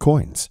ZENIQ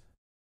coins.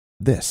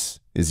 This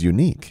is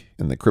unique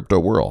in the crypto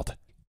world.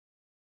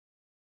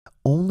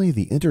 Only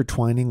the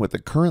intertwining with the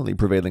currently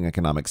prevailing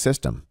economic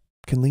system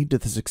can lead to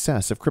the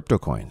success of crypto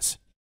coins.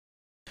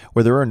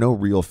 Where there are no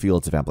real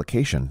fields of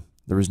application,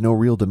 there is no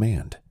real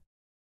demand.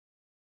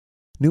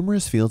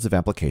 Numerous fields of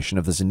application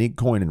of the ZENIQ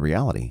coin in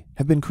reality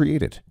have been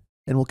created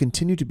and will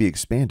continue to be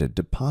expanded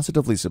to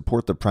positively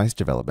support the price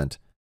development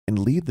and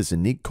lead the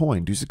ZENIQ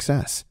coin to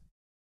success.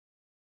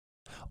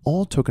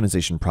 All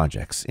tokenization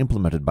projects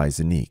implemented by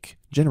ZENIQ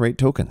generate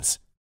tokens.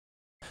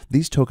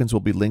 These tokens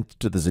will be linked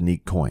to the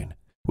ZENIQ coin,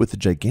 with the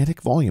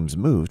gigantic volumes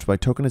moved by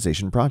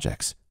tokenization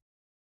projects.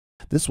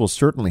 This will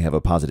certainly have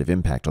a positive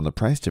impact on the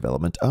price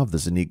development of the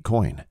ZENIQ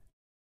coin.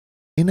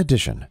 In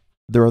addition,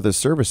 there are the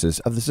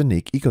services of the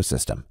ZENIQ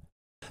ecosystem,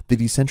 the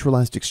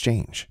decentralized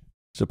exchange,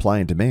 supply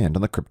and demand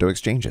on the crypto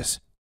exchanges.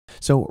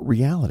 So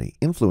reality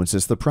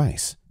influences the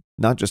price,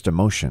 not just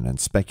emotion and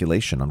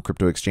speculation on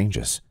crypto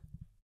exchanges.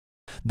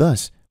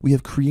 Thus, we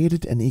have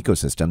created an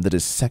ecosystem that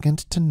is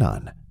second to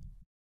none.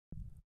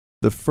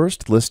 The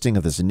first listing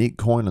of the ZENIQ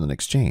coin on an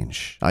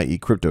exchange, i.e.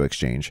 crypto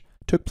exchange,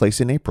 took place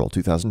in April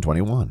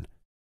 2021.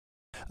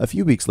 A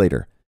few weeks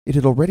later, it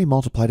had already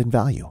multiplied in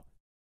value.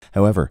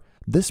 However,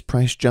 this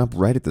price jump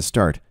right at the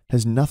start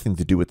has nothing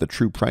to do with the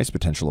true price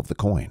potential of the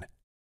coin.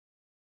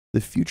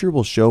 The future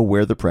will show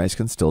where the price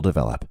can still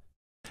develop.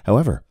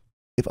 However,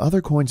 if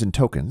other coins and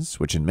tokens,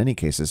 which in many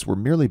cases were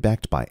merely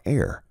backed by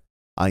air,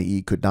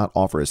 i.e. could not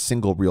offer a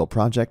single real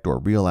project or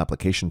real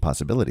application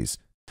possibilities,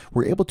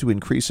 were able to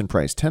increase in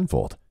price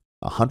tenfold,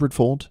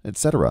 100-fold,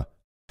 etc.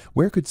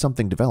 Where could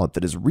something develop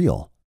that is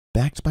real,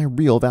 backed by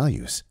real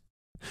values?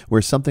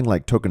 Where something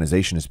like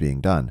tokenization is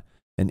being done,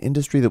 an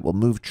industry that will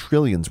move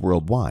trillions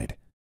worldwide,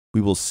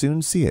 we will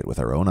soon see it with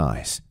our own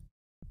eyes.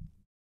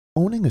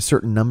 Owning a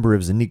certain number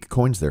of ZENIQ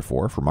coins,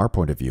 therefore, from our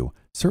point of view,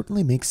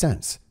 certainly makes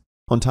sense.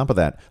 On top of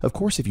that, of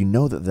course, if you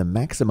know that the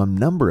maximum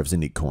number of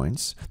ZENIQ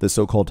coins, the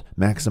so-called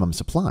maximum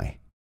supply,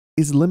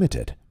 is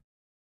limited.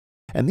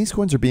 And these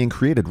coins are being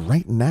created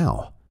right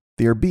now.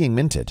 They are being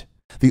minted.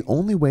 The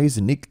only way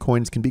ZENIQ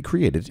coins can be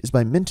created is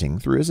by minting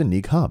through a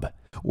ZENIQ hub,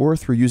 or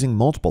through using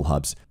multiple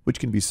hubs, which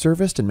can be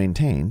serviced and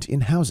maintained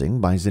in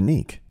housing by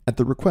ZENIQ at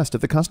the request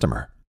of the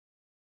customer.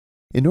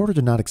 In order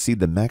to not exceed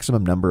the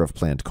maximum number of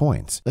planned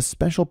coins, a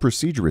special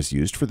procedure is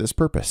used for this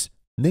purpose,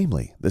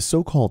 namely the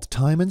so-called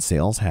time and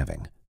sales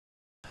halving.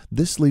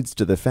 This leads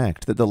to the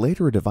fact that the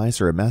later a device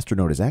or a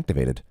masternode is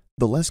activated,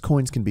 the less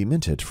coins can be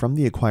minted from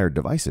the acquired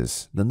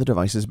devices than the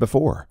devices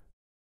before.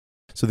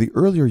 So the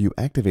earlier you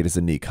activate a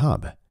ZENIQ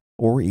hub,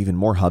 or even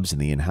more hubs in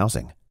the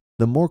in-housing,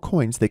 the more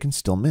coins they can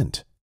still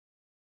mint.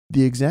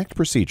 The exact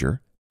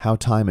procedure, how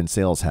time and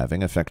sales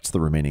halving affects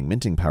the remaining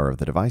minting power of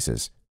the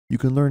devices, you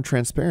can learn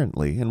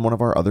transparently in one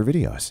of our other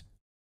videos.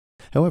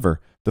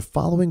 However, the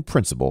following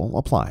principle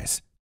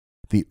applies.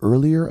 The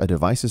earlier a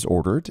device is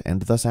ordered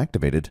and thus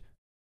activated,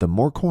 the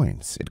more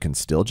coins it can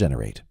still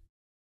generate.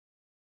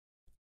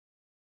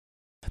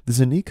 The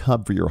ZENIQ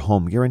hub for your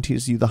home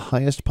guarantees you the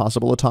highest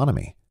possible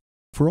autonomy.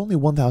 For only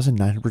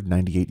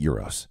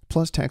 €1,998,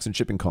 plus tax and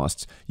shipping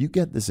costs, you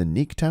get the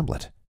ZENIQ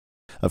tablet.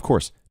 Of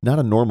course, not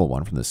a normal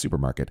one from the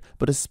supermarket,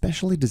 but a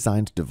specially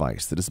designed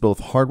device that is both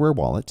hardware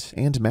wallet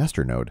and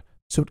masternode,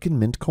 so it can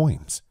mint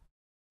coins.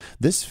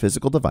 This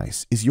physical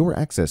device is your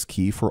access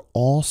key for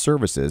all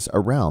services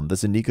around the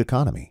ZENIQ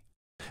economy,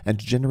 and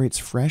generates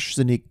fresh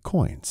ZENIQ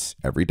coins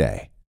every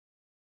day.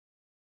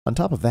 On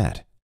top of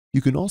that,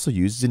 you can also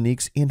use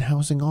ZENIQ's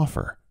in-housing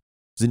offer.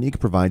 ZENIQ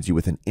provides you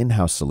with an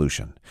in-house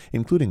solution,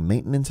 including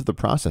maintenance of the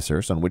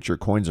processors on which your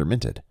coins are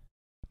minted.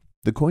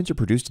 The coins are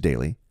produced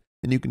daily,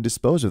 and you can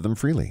dispose of them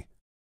freely,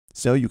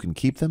 so you can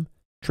keep them,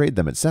 trade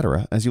them,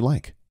 etc. as you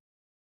like.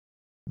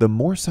 The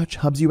more such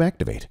hubs you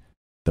activate,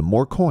 the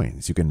more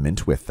coins you can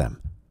mint with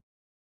them.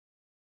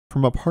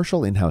 From a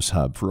partial in-house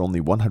hub for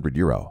only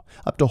 €100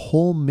 up to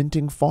whole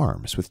minting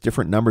farms with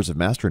different numbers of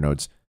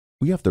masternodes,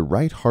 we have the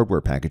right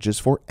hardware packages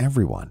for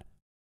everyone.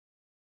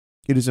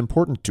 It is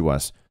important to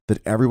us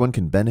that everyone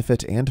can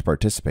benefit and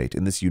participate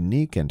in this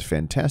unique and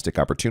fantastic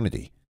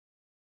opportunity.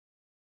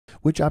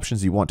 Which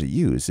options you want to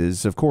use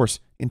is, of course,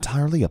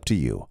 entirely up to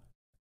you.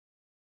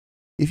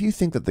 If you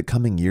think that the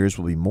coming years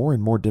will be more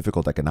and more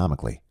difficult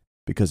economically,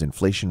 because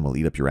inflation will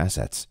eat up your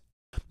assets,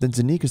 then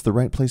ZENIQ is the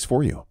right place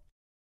for you.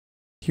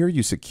 Here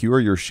you secure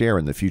your share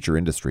in the future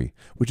industry,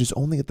 which is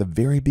only at the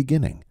very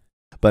beginning,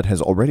 but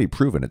has already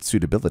proven its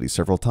suitability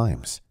several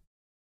times.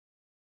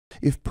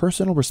 If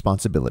personal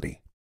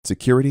responsibility,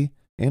 security,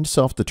 and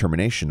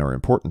self-determination are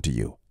important to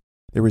you,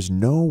 there is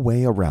no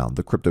way around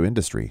the crypto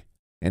industry,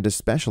 and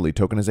especially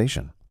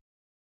tokenization.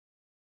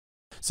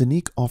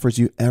 ZENIQ offers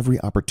you every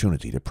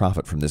opportunity to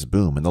profit from this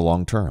boom in the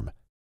long term.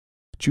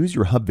 Choose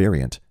your hub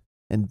variant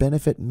and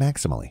benefit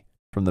maximally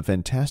from the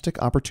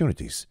fantastic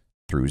opportunities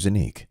through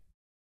ZENIQ.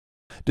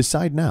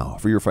 Decide now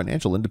for your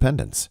financial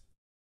independence.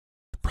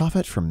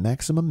 Profit from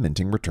maximum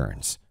minting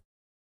returns.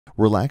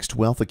 Relaxed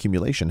wealth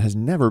accumulation has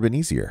never been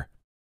easier.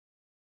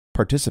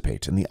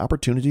 Participate in the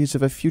opportunities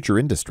of a future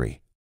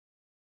industry.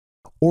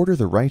 Order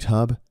the right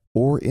hub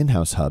or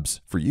in-house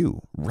hubs for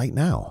you right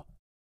now.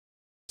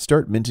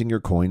 Start minting your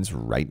coins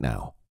right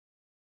now.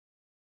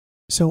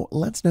 So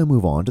let's now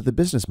move on to the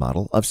business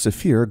model of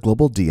Safir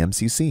Global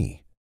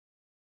DMCC.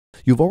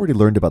 You've already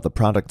learned about the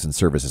products and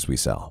services we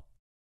sell.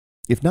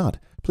 If not,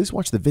 please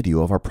watch the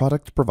video of our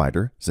product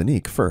provider,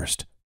 ZENIQ,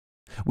 first.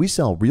 We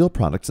sell real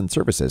products and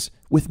services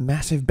with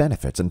massive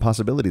benefits and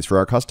possibilities for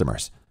our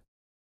customers.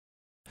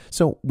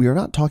 So we are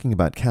not talking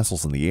about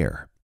castles in the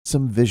air,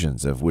 some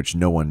visions of which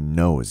no one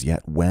knows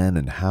yet when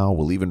and how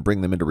we'll even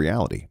bring them into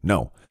reality.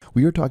 No,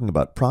 we are talking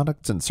about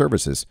products and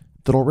services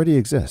that already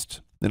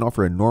exist and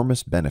offer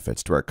enormous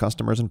benefits to our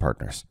customers and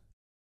partners.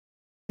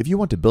 If you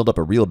want to build up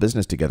a real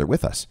business together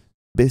with us,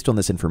 based on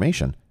this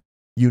information,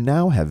 you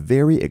now have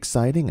very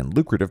exciting and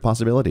lucrative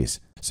possibilities.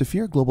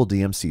 Safir Global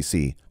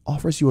DMCC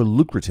offers you a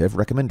lucrative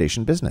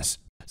recommendation business.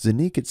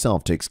 ZENIQ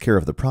itself takes care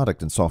of the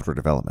product and software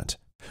development,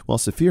 while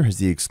Safir has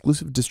the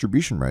exclusive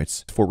distribution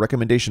rights for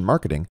recommendation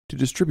marketing to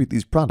distribute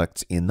these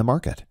products in the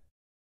market.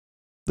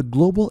 The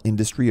global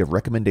industry of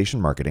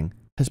recommendation marketing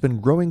has been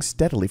growing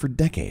steadily for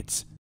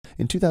decades.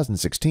 In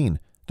 2016,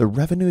 the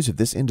revenues of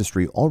this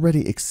industry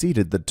already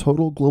exceeded the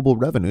total global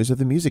revenues of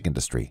the music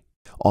industry,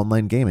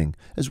 online gaming,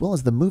 as well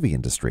as the movie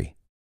industry.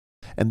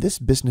 And this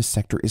business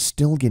sector is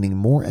still gaining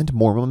more and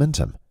more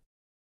momentum.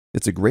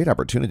 It's a great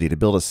opportunity to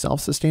build a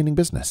self-sustaining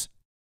business.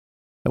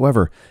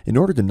 However, in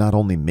order to not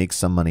only make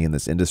some money in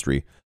this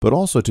industry, but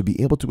also to be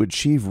able to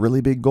achieve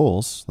really big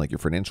goals, like your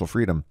financial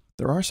freedom,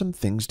 there are some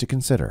things to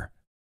consider.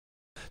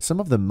 Some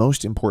of the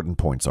most important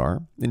points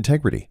are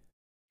integrity,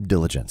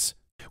 diligence,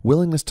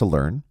 willingness to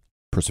learn,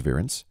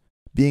 perseverance,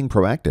 being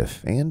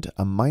proactive, and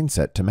a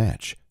mindset to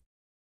match.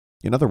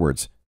 In other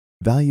words,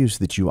 values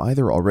that you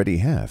either already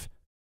have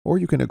or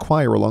you can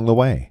acquire along the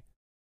way.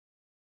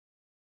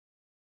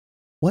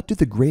 What do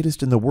the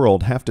greatest in the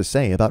world have to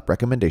say about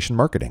recommendation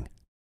marketing?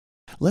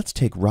 Let's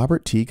take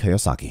Robert T.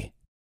 Kiyosaki.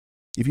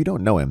 If you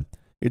don't know him,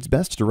 it's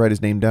best to write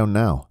his name down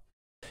now.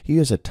 He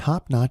is a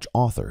top-notch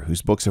author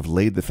whose books have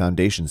laid the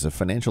foundations of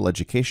financial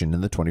education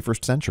in the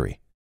 21st century.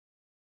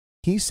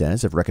 He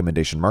says of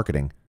recommendation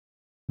marketing,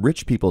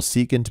 rich people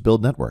seek and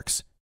build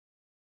networks.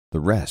 The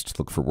rest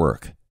look for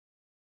work.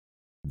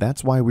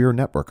 That's why we are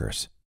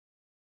networkers.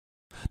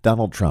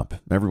 Donald Trump,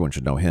 everyone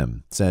should know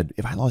him, said,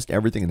 if I lost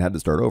everything and had to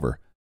start over,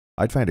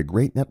 I'd find a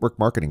great network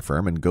marketing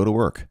firm and go to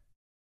work.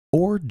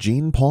 Or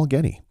Jean Paul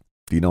Getty.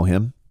 Do you know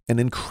him? An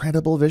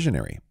incredible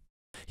visionary.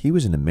 He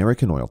was an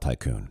American oil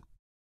tycoon.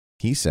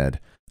 He said,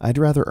 I'd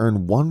rather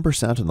earn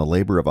 1% on the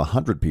labor of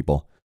 100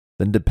 people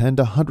than depend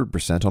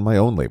 100% on my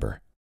own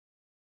labor.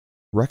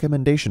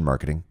 Recommendation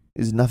marketing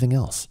is nothing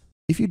else.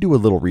 If you do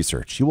a little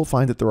research, you will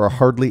find that there are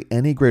hardly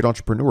any great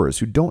entrepreneurs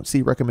who don't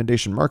see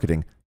recommendation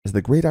marketing as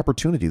the great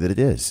opportunity that it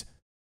is.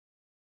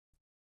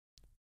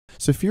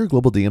 Safir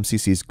Global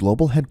DMCC's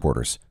global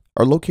headquarters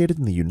are located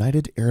in the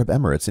United Arab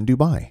Emirates in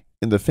Dubai,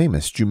 in the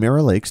famous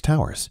Jumeirah Lakes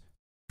Towers.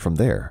 From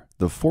there,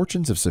 the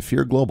fortunes of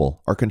Safir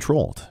Global are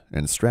controlled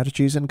and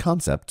strategies and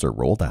concepts are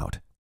rolled out.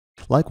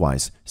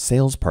 Likewise,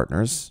 sales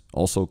partners,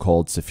 also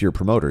called Safir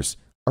promoters,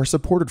 are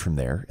supported from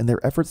there in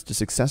their efforts to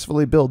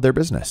successfully build their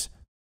business.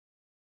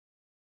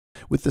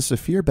 With the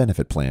Safir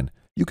benefit plan,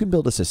 you can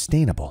build a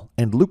sustainable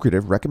and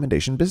lucrative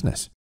recommendation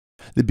business.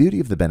 The beauty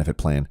of the benefit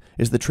plan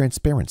is the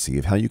transparency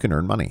of how you can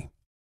earn money.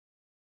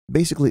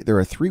 Basically, there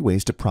are 3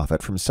 ways to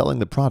profit from selling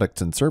the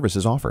products and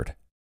services offered.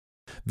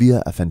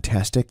 Via a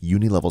fantastic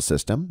uni-level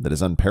system that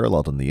is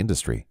unparalleled in the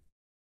industry.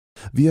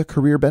 Via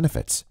career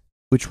benefits,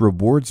 which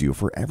rewards you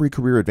for every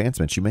career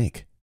advancement you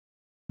make.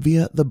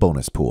 Via the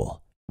bonus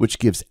pool, which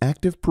gives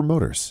active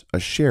promoters a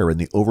share in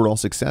the overall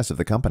success of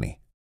the company.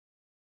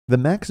 The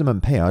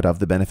maximum payout of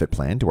the benefit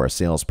plan to our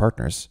sales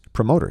partners,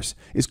 promoters,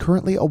 is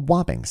currently a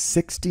whopping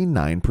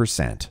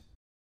 69%.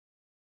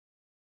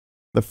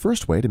 The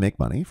first way to make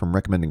money from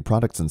recommending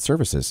products and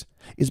services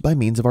is by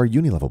means of our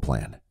uni-level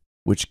plan,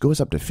 which goes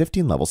up to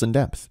 15 levels in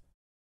depth.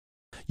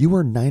 You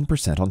earn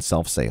 9% on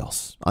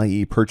self-sales,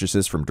 i.e.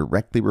 purchases from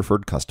directly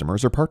referred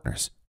customers or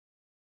partners.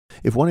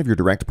 If one of your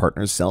direct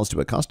partners sells to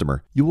a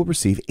customer, you will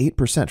receive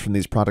 8% from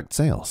these product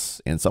sales,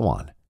 and so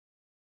on.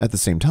 At the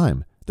same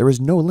time, there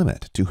is no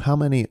limit to how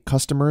many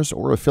customers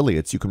or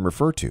affiliates you can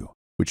refer to,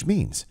 which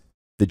means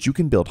that you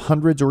can build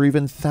hundreds or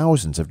even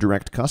thousands of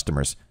direct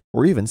customers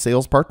or even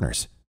sales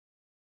partners.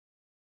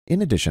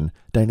 In addition,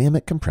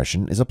 dynamic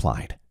compression is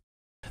applied.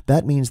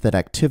 That means that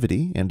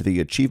activity and the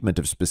achievement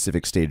of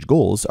specific stage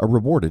goals are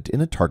rewarded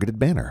in a targeted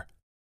manner.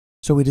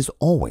 So it is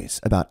always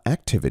about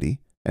activity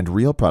and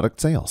real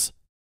product sales.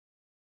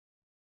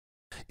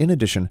 In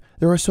addition,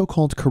 there are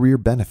so-called career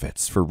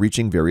benefits for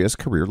reaching various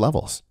career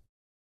levels.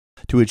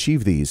 To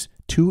achieve these,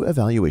 2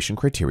 evaluation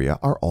criteria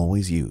are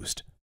always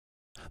used.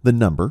 The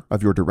number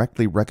of your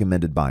directly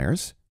recommended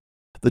buyers,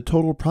 the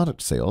total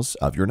product sales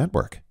of your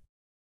network.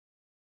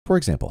 For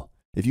example,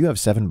 if you have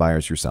 7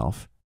 buyers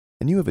yourself,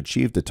 and you have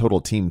achieved a total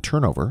team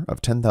turnover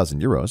of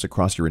 10,000 euros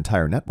across your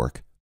entire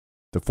network,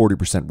 the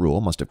 40% rule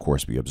must of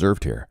course be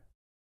observed here,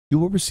 you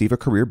will receive a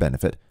career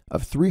benefit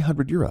of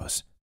 300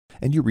 euros,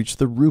 and you reach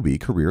the Ruby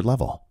career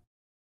level.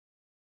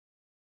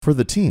 For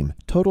the team,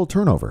 total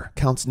turnover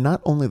counts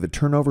not only the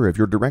turnover of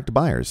your direct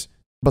buyers,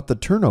 but the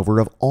turnover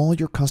of all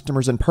your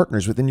customers and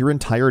partners within your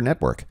entire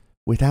network,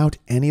 without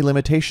any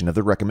limitation of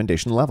the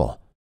recommendation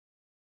level.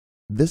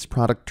 This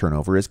product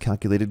turnover is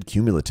calculated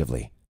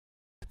cumulatively.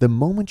 The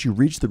moment you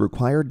reach the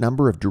required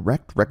number of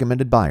direct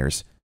recommended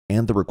buyers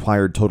and the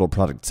required total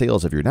product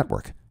sales of your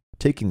network,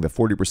 taking the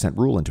 40%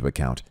 rule into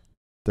account,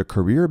 the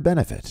career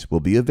benefit will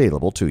be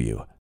available to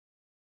you.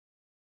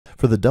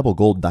 For the double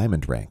gold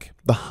diamond rank,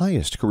 the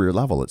highest career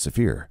level at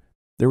Safir,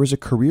 there is a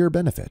career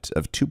benefit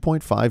of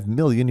 2.5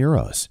 million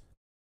euros.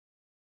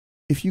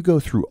 If you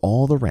go through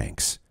all the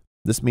ranks,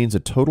 this means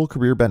a total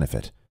career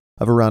benefit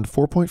of around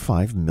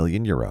 4.5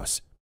 million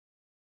euros.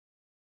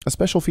 A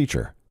special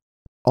feature: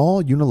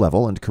 all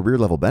unilevel and career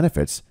level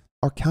benefits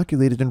are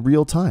calculated in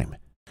real time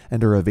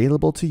and are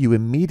available to you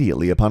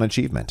immediately upon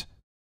achievement.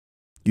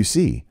 You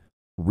see,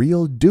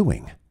 real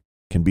doing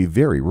can be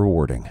very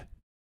rewarding.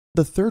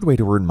 The third way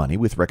to earn money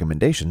with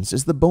recommendations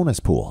is the bonus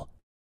pool.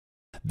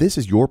 This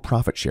is your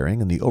profit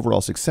sharing in the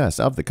overall success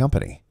of the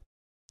company.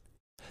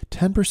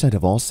 10%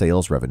 of all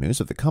sales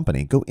revenues of the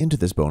company go into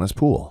this bonus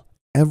pool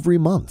every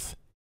month.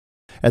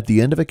 At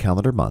the end of a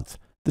calendar month,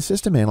 the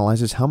system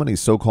analyzes how many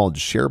so-called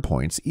share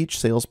points each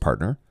sales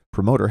partner,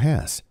 promoter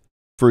has.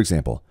 For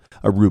example,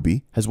 a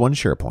Ruby has 1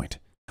 share point,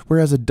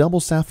 whereas a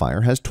double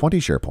Sapphire has 20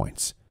 share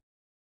points.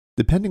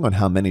 Depending on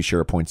how many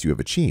share points you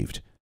have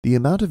achieved, the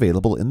amount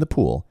available in the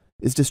pool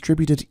is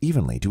distributed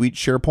evenly to each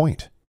share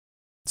point.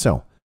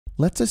 So,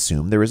 let's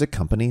assume there is a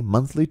company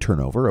monthly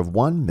turnover of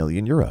 1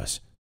 million euros.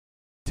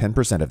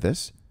 10% of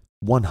this,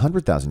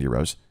 100,000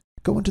 euros,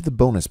 go into the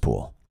bonus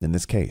pool in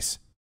this case,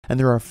 and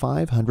there are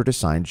 500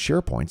 assigned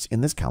share points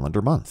in this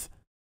calendar month.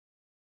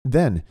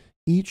 Then,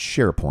 each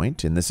share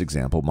point in this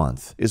example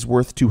month is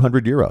worth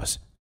 200 euros.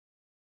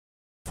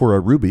 For a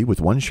ruby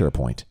with 1 share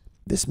point,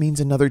 this means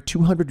another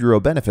 200 euro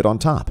benefit on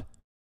top.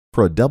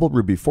 For a double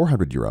ruby,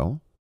 400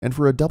 euro, and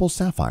for a double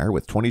sapphire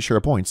with 20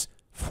 share points,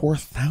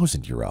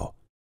 4,000 euro.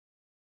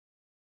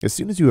 As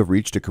soon as you have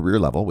reached a career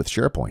level with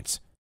share points,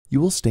 you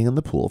will stay in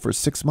the pool for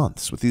 6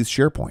 months with these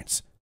share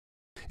points.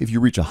 If you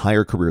reach a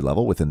higher career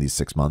level within these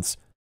 6 months,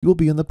 you will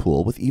be in the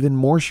pool with even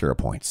more share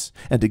points,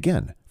 and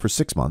again for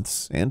 6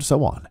 months, and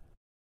so on.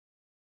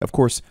 Of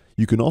course,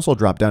 you can also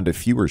drop down to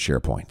fewer share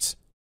points.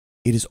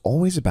 It is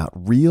always about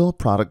real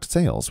product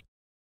sales,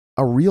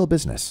 a real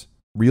business,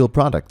 real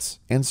products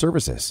and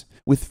services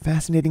with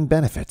fascinating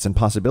benefits and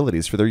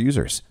possibilities for their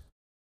users.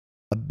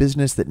 A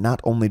business that not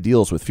only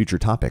deals with future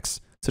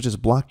topics, such as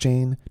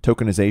blockchain,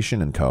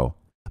 tokenization, and co.,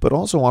 but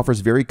also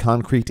offers very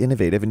concrete,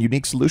 innovative, and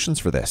unique solutions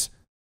for this.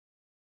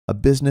 A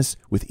business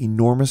with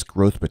enormous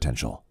growth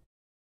potential.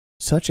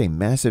 Such a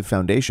massive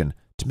foundation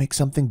to make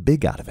something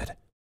big out of it.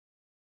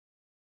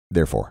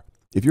 Therefore,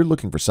 if you're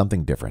looking for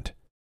something different,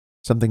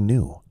 something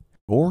new,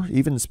 or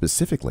even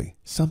specifically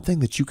something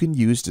that you can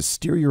use to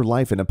steer your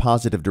life in a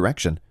positive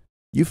direction,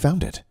 you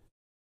found it.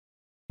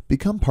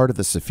 Become part of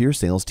the Safir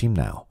sales team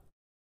now.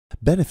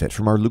 Benefit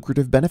from our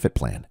lucrative benefit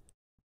plan.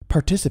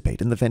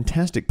 Participate in the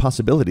fantastic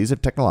possibilities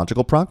of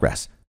technological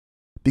progress.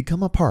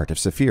 Become a part of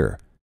Safir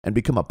and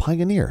become a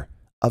pioneer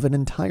of an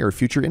entire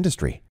future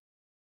industry.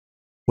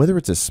 Whether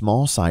it's a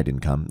small side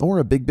income or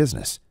a big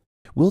business,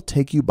 we'll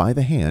take you by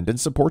the hand and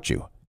support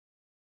you.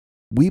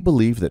 We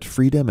believe that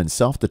freedom and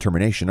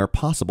self-determination are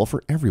possible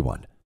for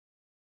everyone.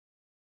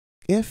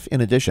 If,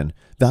 in addition,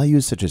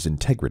 values such as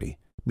integrity,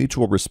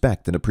 mutual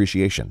respect and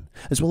appreciation,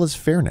 as well as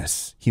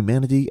fairness,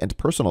 humanity, and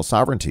personal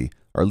sovereignty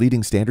are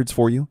leading standards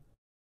for you,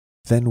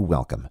 then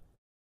welcome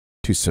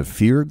to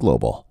Safir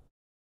Global.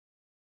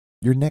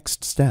 Your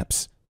next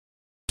steps.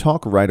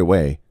 Talk right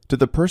away to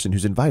the person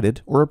who's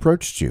invited or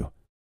approached you.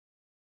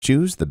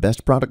 Choose the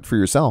best product for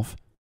yourself.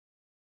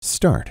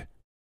 Start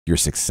your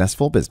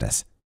successful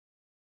business.